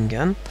machine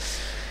gun,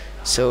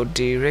 so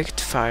direct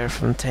fire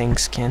from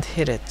tanks can't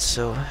hit it.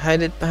 So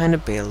hide it behind a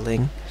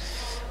building,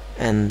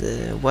 and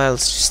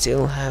whilst you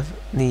still have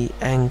the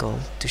angle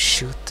to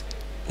shoot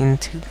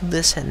into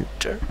the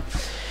center.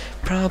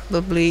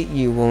 Probably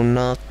you will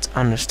not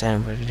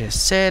understand what I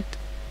just said.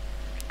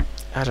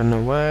 I don't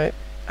know why.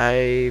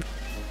 I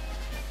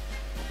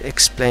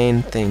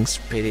explain things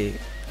pretty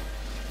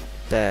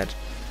bad.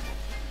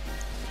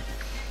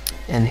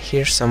 And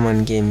here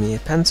someone gave me a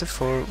Panzer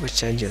IV,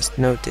 which I just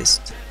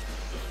noticed.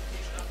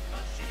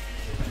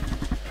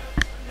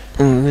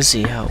 And we'll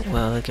see how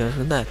well it goes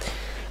with that.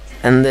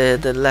 And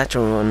the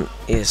latter one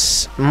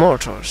is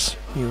mortars.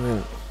 You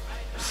will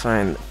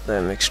find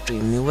them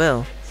extremely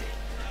well.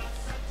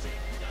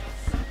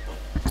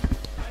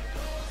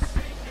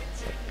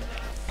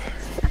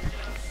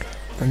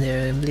 And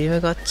there I believe I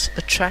got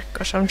a track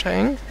or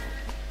something.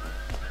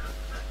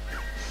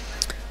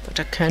 But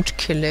I can't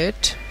kill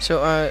it,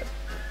 so I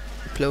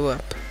blow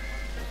up.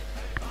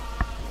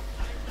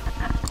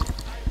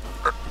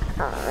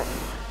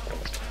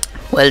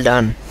 Well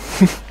done.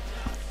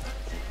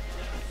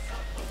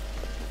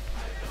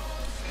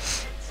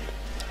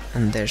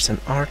 And there's an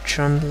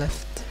archer on the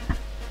left.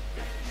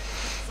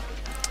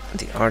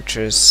 The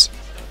archer's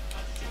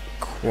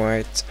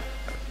quite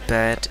a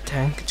bad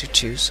tank to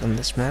choose on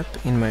this map,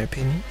 in my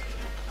opinion,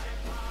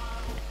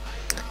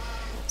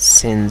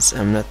 since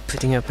I'm not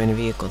putting up any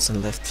vehicles on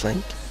the left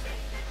flank,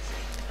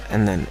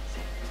 and then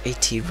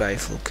AT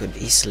rifle could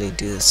easily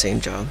do the same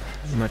job,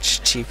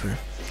 much cheaper.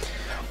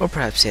 Or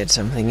perhaps he had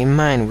something in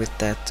mind with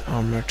that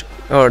armored,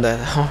 or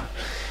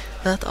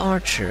that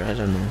archer, I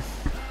don't know.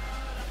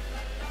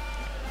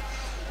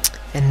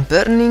 And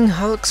burning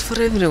hulks for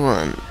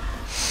everyone.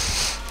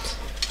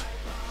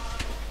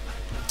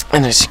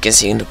 And as you can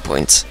see in the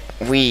points,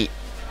 we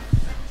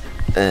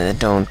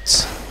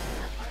don't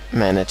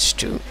manage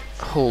to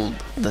hold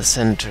the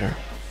center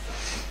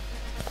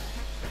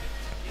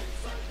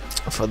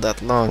for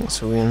that long,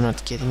 so we are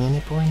not getting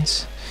any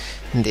points.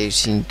 And they've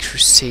seen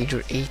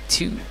Crusader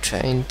A2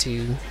 trying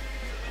to,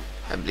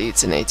 I believe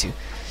it's an A2,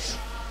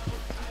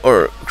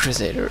 or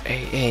Crusader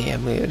AA, I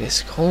believe it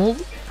is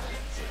called,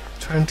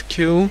 trying to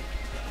kill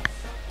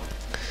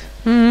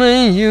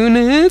my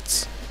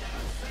units.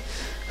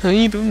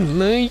 I don't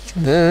like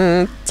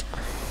that.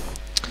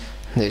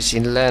 They've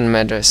seen land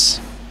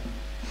matters,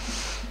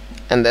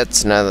 and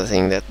that's another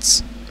thing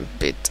that's a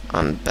bit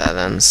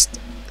unbalanced.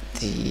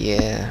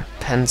 The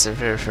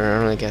Panzerwerfer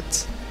only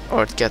got,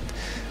 or it got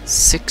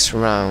 6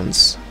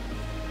 rounds,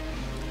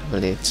 I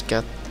believe it's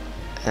got,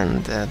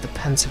 and the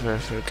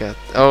Panzerwerfer got,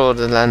 oh,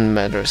 the land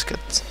matters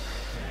got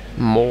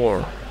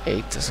more,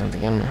 8 or something,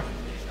 I don't know.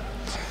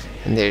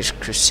 And there's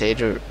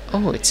Crusader,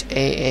 oh, it's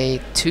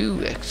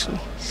AA2 actually,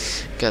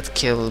 got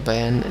killed by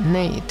a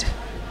nade.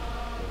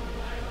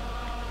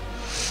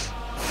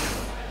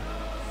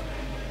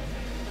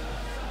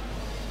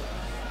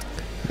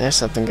 There's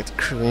something got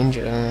crew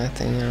injured on that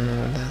thing, I don't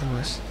know what that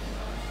was.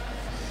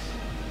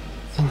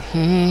 And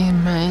here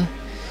my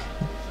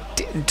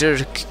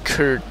Dirk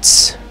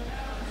Kurtz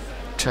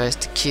tries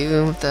to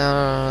kill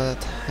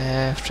that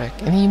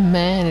half-track, and he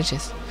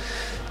manages.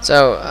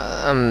 So,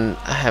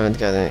 I haven't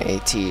got an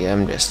AT,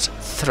 I'm just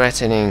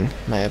threatening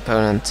my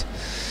opponent,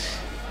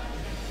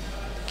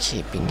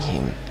 keeping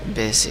him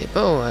busy.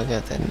 Oh, I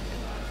got a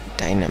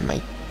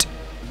dynamite,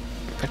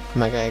 but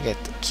my guy got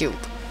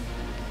killed.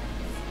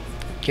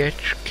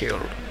 Gets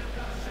killed.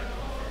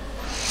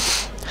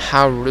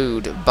 How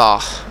rude,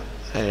 bah.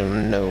 I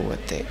don't know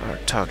what they are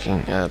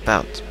talking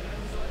about.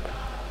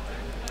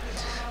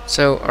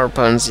 So our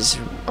opponents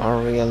are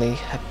really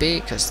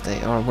happy because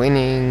they are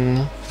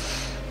winning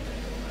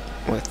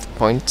with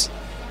points,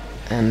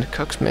 and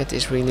Kaksmet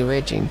is really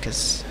raging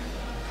because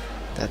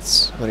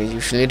that's what he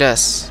usually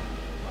does.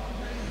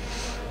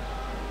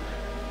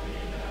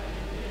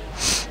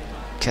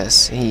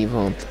 Because he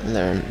won't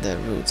learn the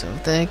rules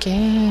of the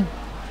game.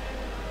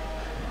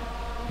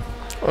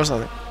 Or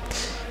something.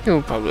 He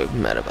will probably be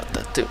mad about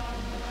that too.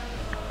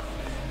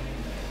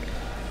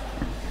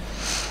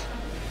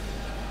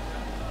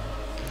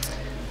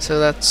 So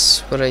that's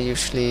what I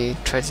usually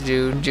try to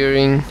do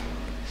during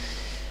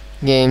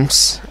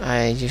games.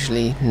 I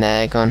usually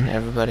nag on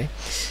everybody.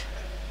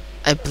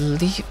 I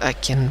believe I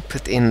can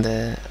put in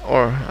the,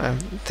 or I'm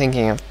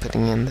thinking of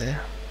putting in the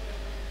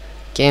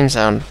game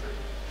sound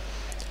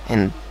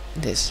in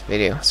this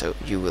video, so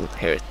you will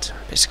hear it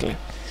basically.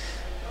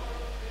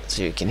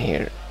 So you can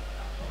hear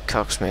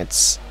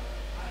Kaksmet's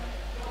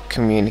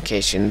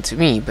communication to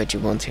me, but you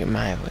won't hear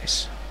my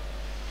voice,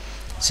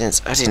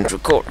 since I didn't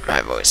record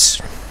my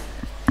voice.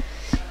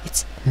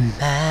 It's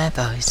my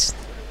voice.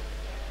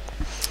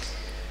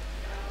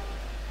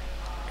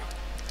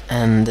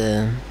 And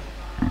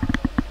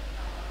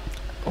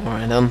or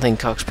I don't think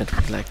Kaksmet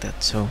would like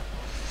that, so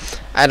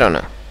I don't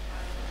know.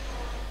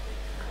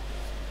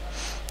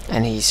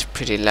 And he's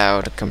pretty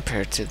loud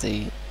compared to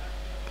the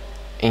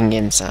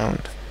in-game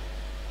sound.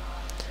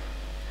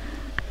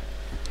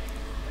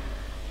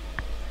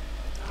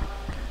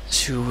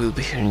 So you will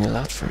be hearing a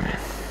lot from me.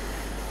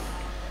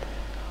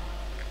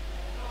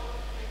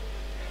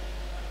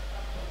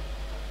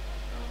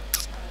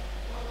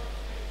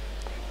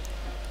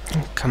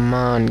 come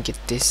on, get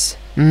this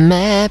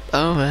map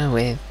over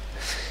with.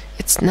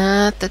 It's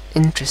not that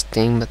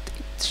interesting, but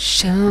it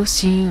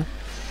shows you.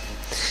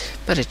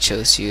 But it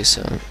shows you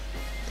some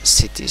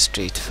city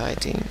street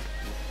fighting,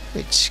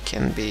 which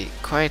can be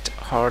quite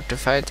hard to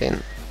fight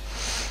in.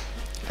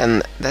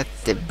 And that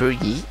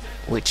debris,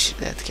 which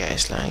that guy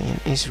is lying in,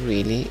 is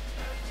really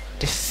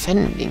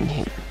defending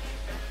him.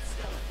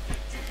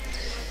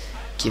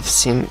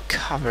 Gives him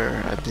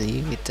cover, I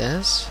believe it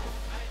does.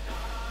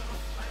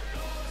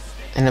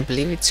 And I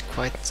believe it's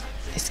quite...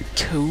 Is it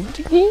cold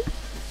in here?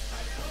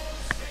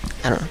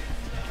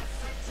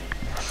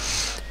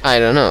 I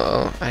don't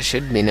know. I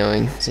should be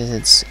knowing, since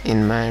it's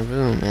in my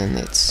room and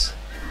it's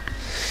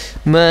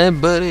my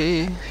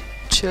buddy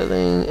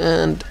chilling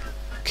and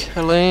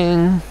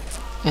killing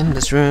in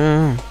this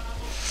room.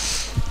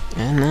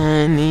 And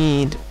I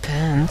need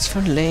pants for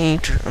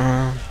later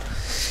on.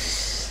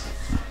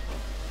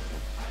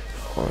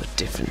 Or a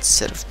different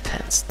set of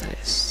pants, that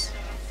is.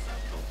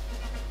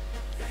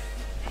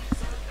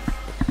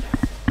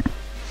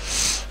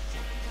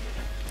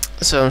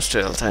 So I'm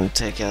still trying to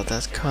take out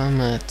that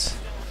comet.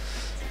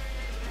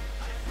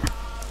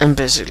 And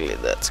basically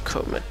that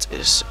comet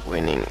is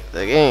winning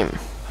the game.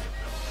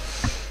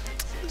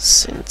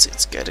 Since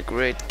it's got a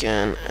great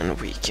gun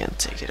and we can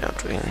take it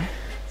out really.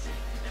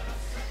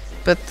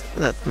 But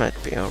that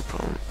might be our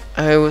problem.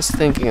 I was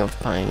thinking of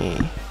buying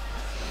a...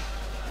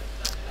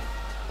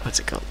 what's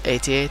it called?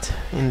 88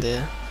 in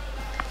the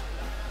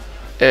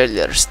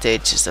earlier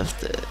stages of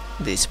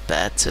this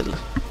battle.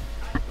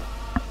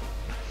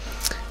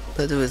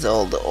 But with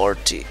all the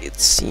RT it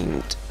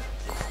seemed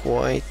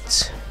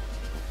quite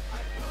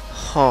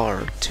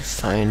hard to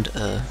find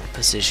a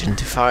position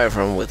to fire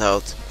from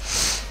without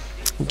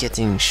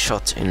getting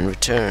shot in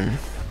return.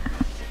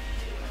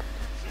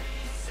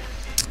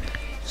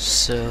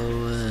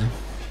 So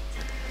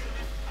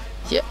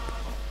yeah,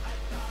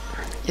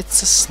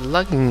 it's a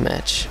slugging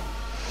match,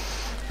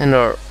 and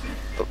our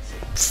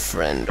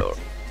friend or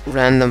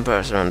random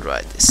person on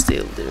right is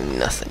still doing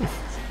nothing.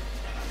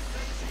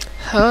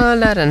 Whole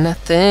lot of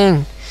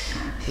nothing.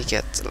 He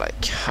got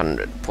like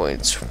 100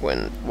 points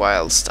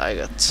whilst I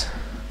got...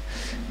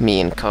 me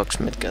and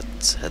Kaksmet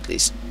got at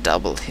least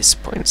double his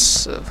points,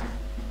 so...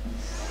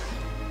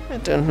 I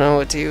don't know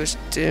what he was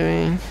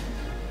doing.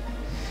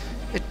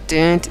 I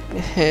don't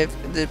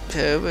have the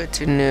power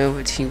to know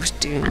what he was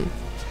doing.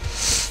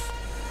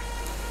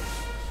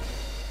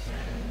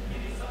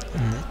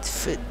 And that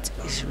foot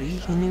is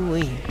really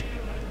weird.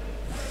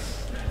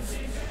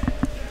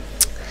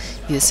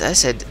 Yes, I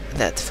said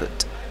that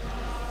foot.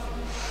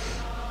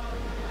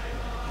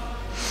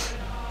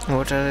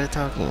 What are they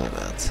talking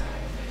about?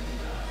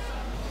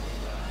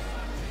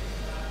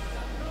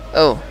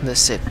 Oh, the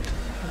SIP.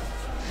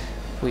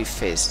 We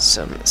faced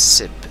some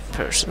SIP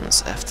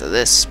persons after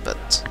this,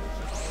 but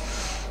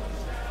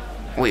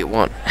we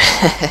won.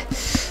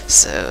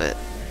 So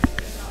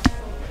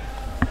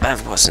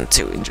that wasn't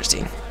too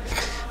interesting.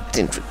 I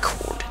didn't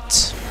record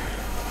it.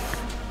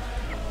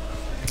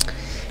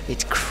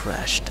 It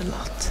crashed a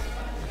lot.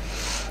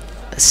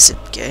 A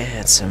SIP guy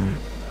had some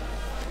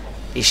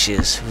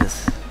issues with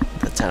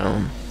the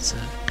town, so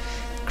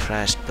it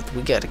crashed, but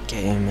we got a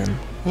game, and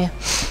yeah,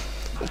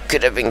 it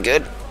could have been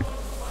good,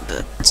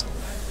 but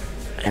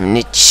I'm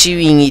not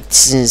showing it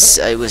since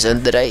I was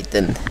on the right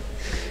and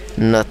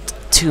not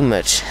too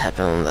much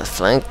happened on that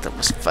flank. That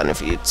was funny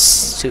for you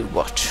to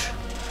watch.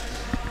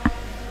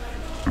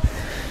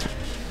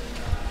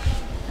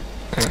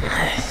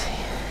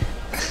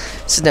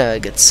 So now I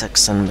get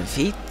sucks on my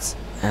feet,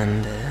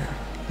 and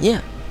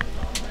yeah,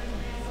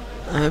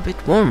 I'm a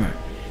bit warmer.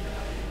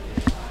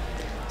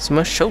 So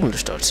my shoulder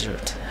starts to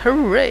hurt.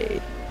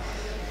 Hooray!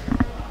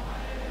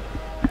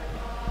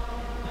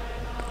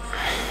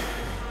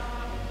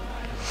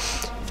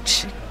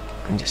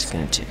 I'm just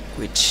gonna check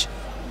which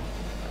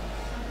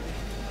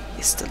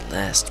is the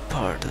last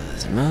part of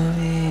this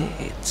movie.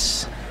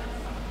 It's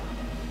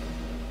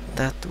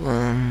that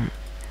one.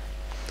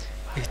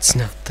 It's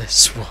not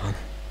this one.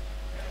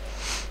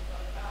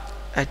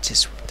 I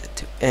just wanted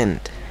to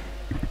end.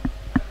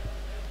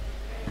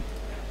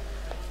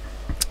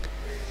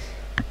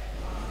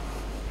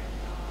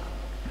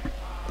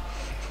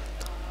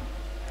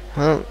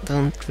 Well,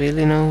 don't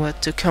really know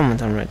what to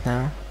comment on right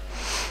now.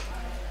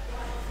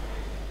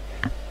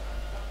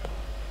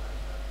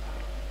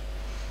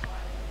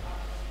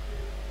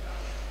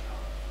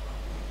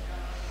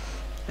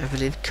 I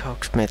believe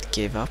Kaksmet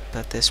gave up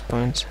at this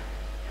point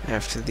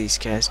after these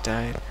guys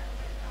died,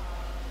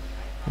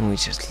 and we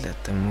just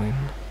let them win.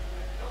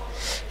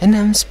 And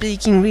I'm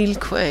speaking real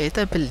quiet,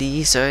 I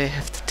believe, so I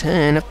have to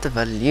turn up the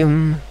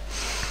volume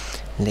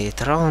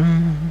later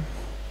on.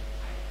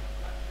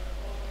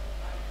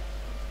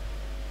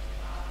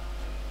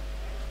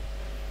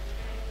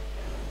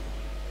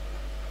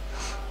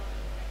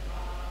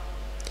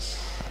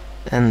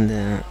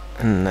 And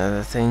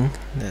another thing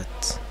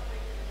that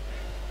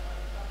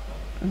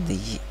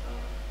the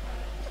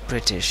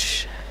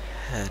British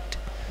had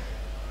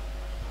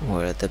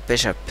were the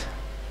bishop,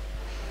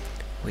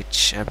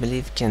 which I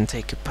believe can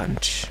take a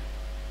punch.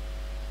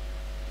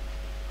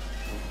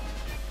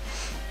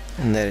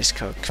 And that is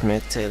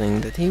Kaksmet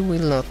telling that he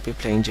will not be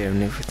playing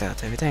Germany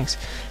without heavy tanks.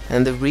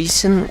 And the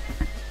reason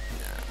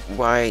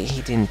why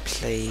he didn't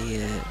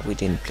play, we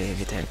didn't play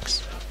heavy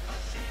tanks,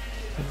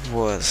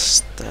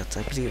 was that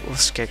I believe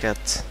ozka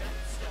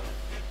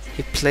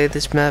he played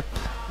this map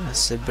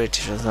as a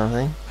British or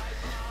something,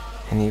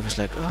 and he was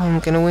like, oh, I'm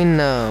gonna win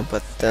now,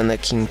 but then the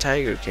King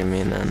Tiger came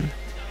in and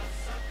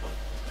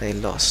they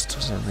lost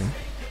or something.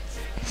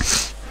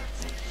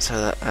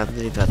 So I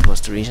believe that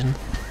was the reason.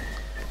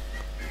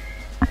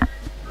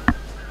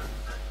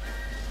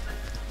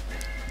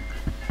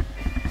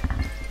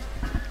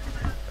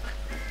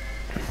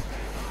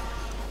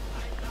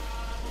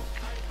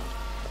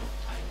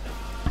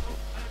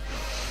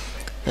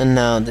 And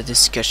now the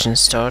discussion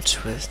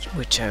starts, with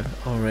which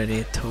I've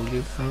already told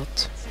you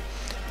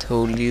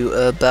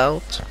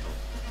about.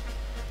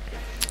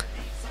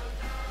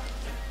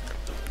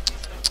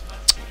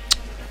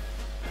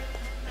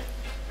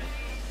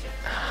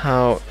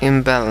 How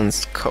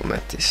imbalanced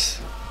combat is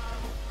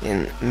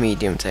in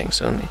medium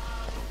tanks only.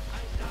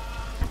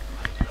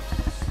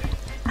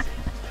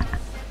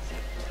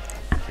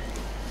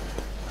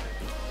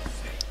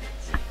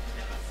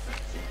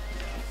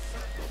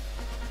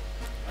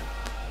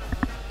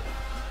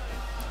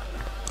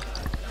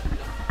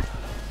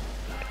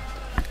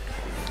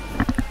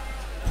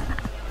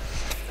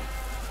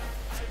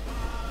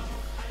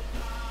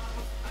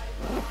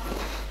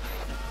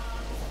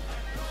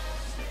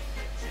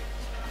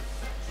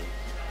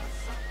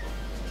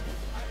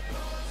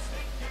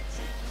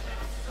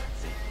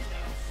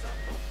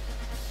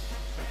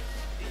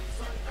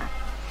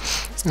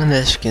 And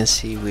as you can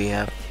see, we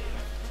have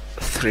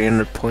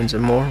 300 points or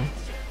more,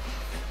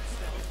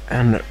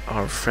 and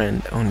our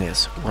friend only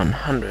has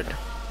 100.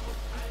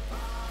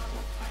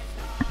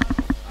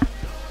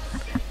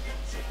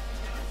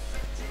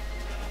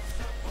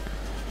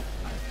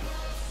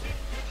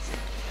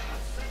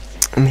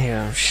 And here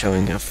I'm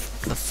showing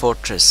off the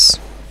fortress,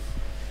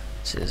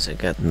 since I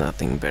got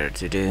nothing better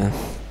to do.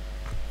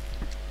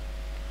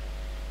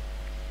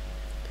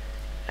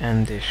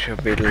 And this shall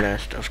be the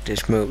last of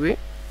this movie.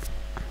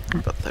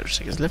 About 30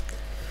 seconds left.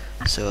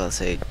 So I'll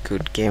say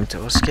good game to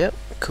ozka.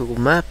 Cool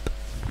map.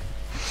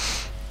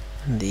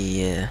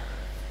 The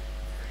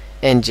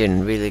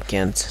engine really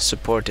can't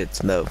support it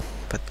though,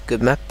 but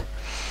good map.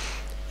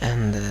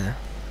 And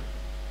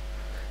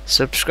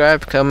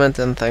subscribe, comment,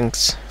 and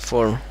thanks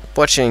for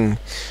watching,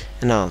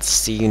 and I'll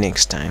see you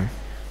next time,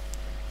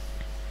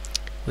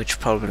 which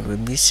probably will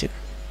be soon,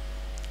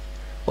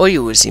 or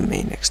you will see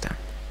me next time.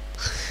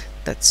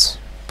 That's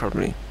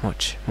probably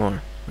much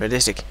more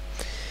realistic.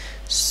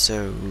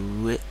 So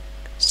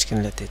just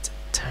gonna let it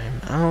time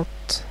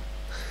out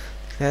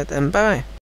like that, and bye.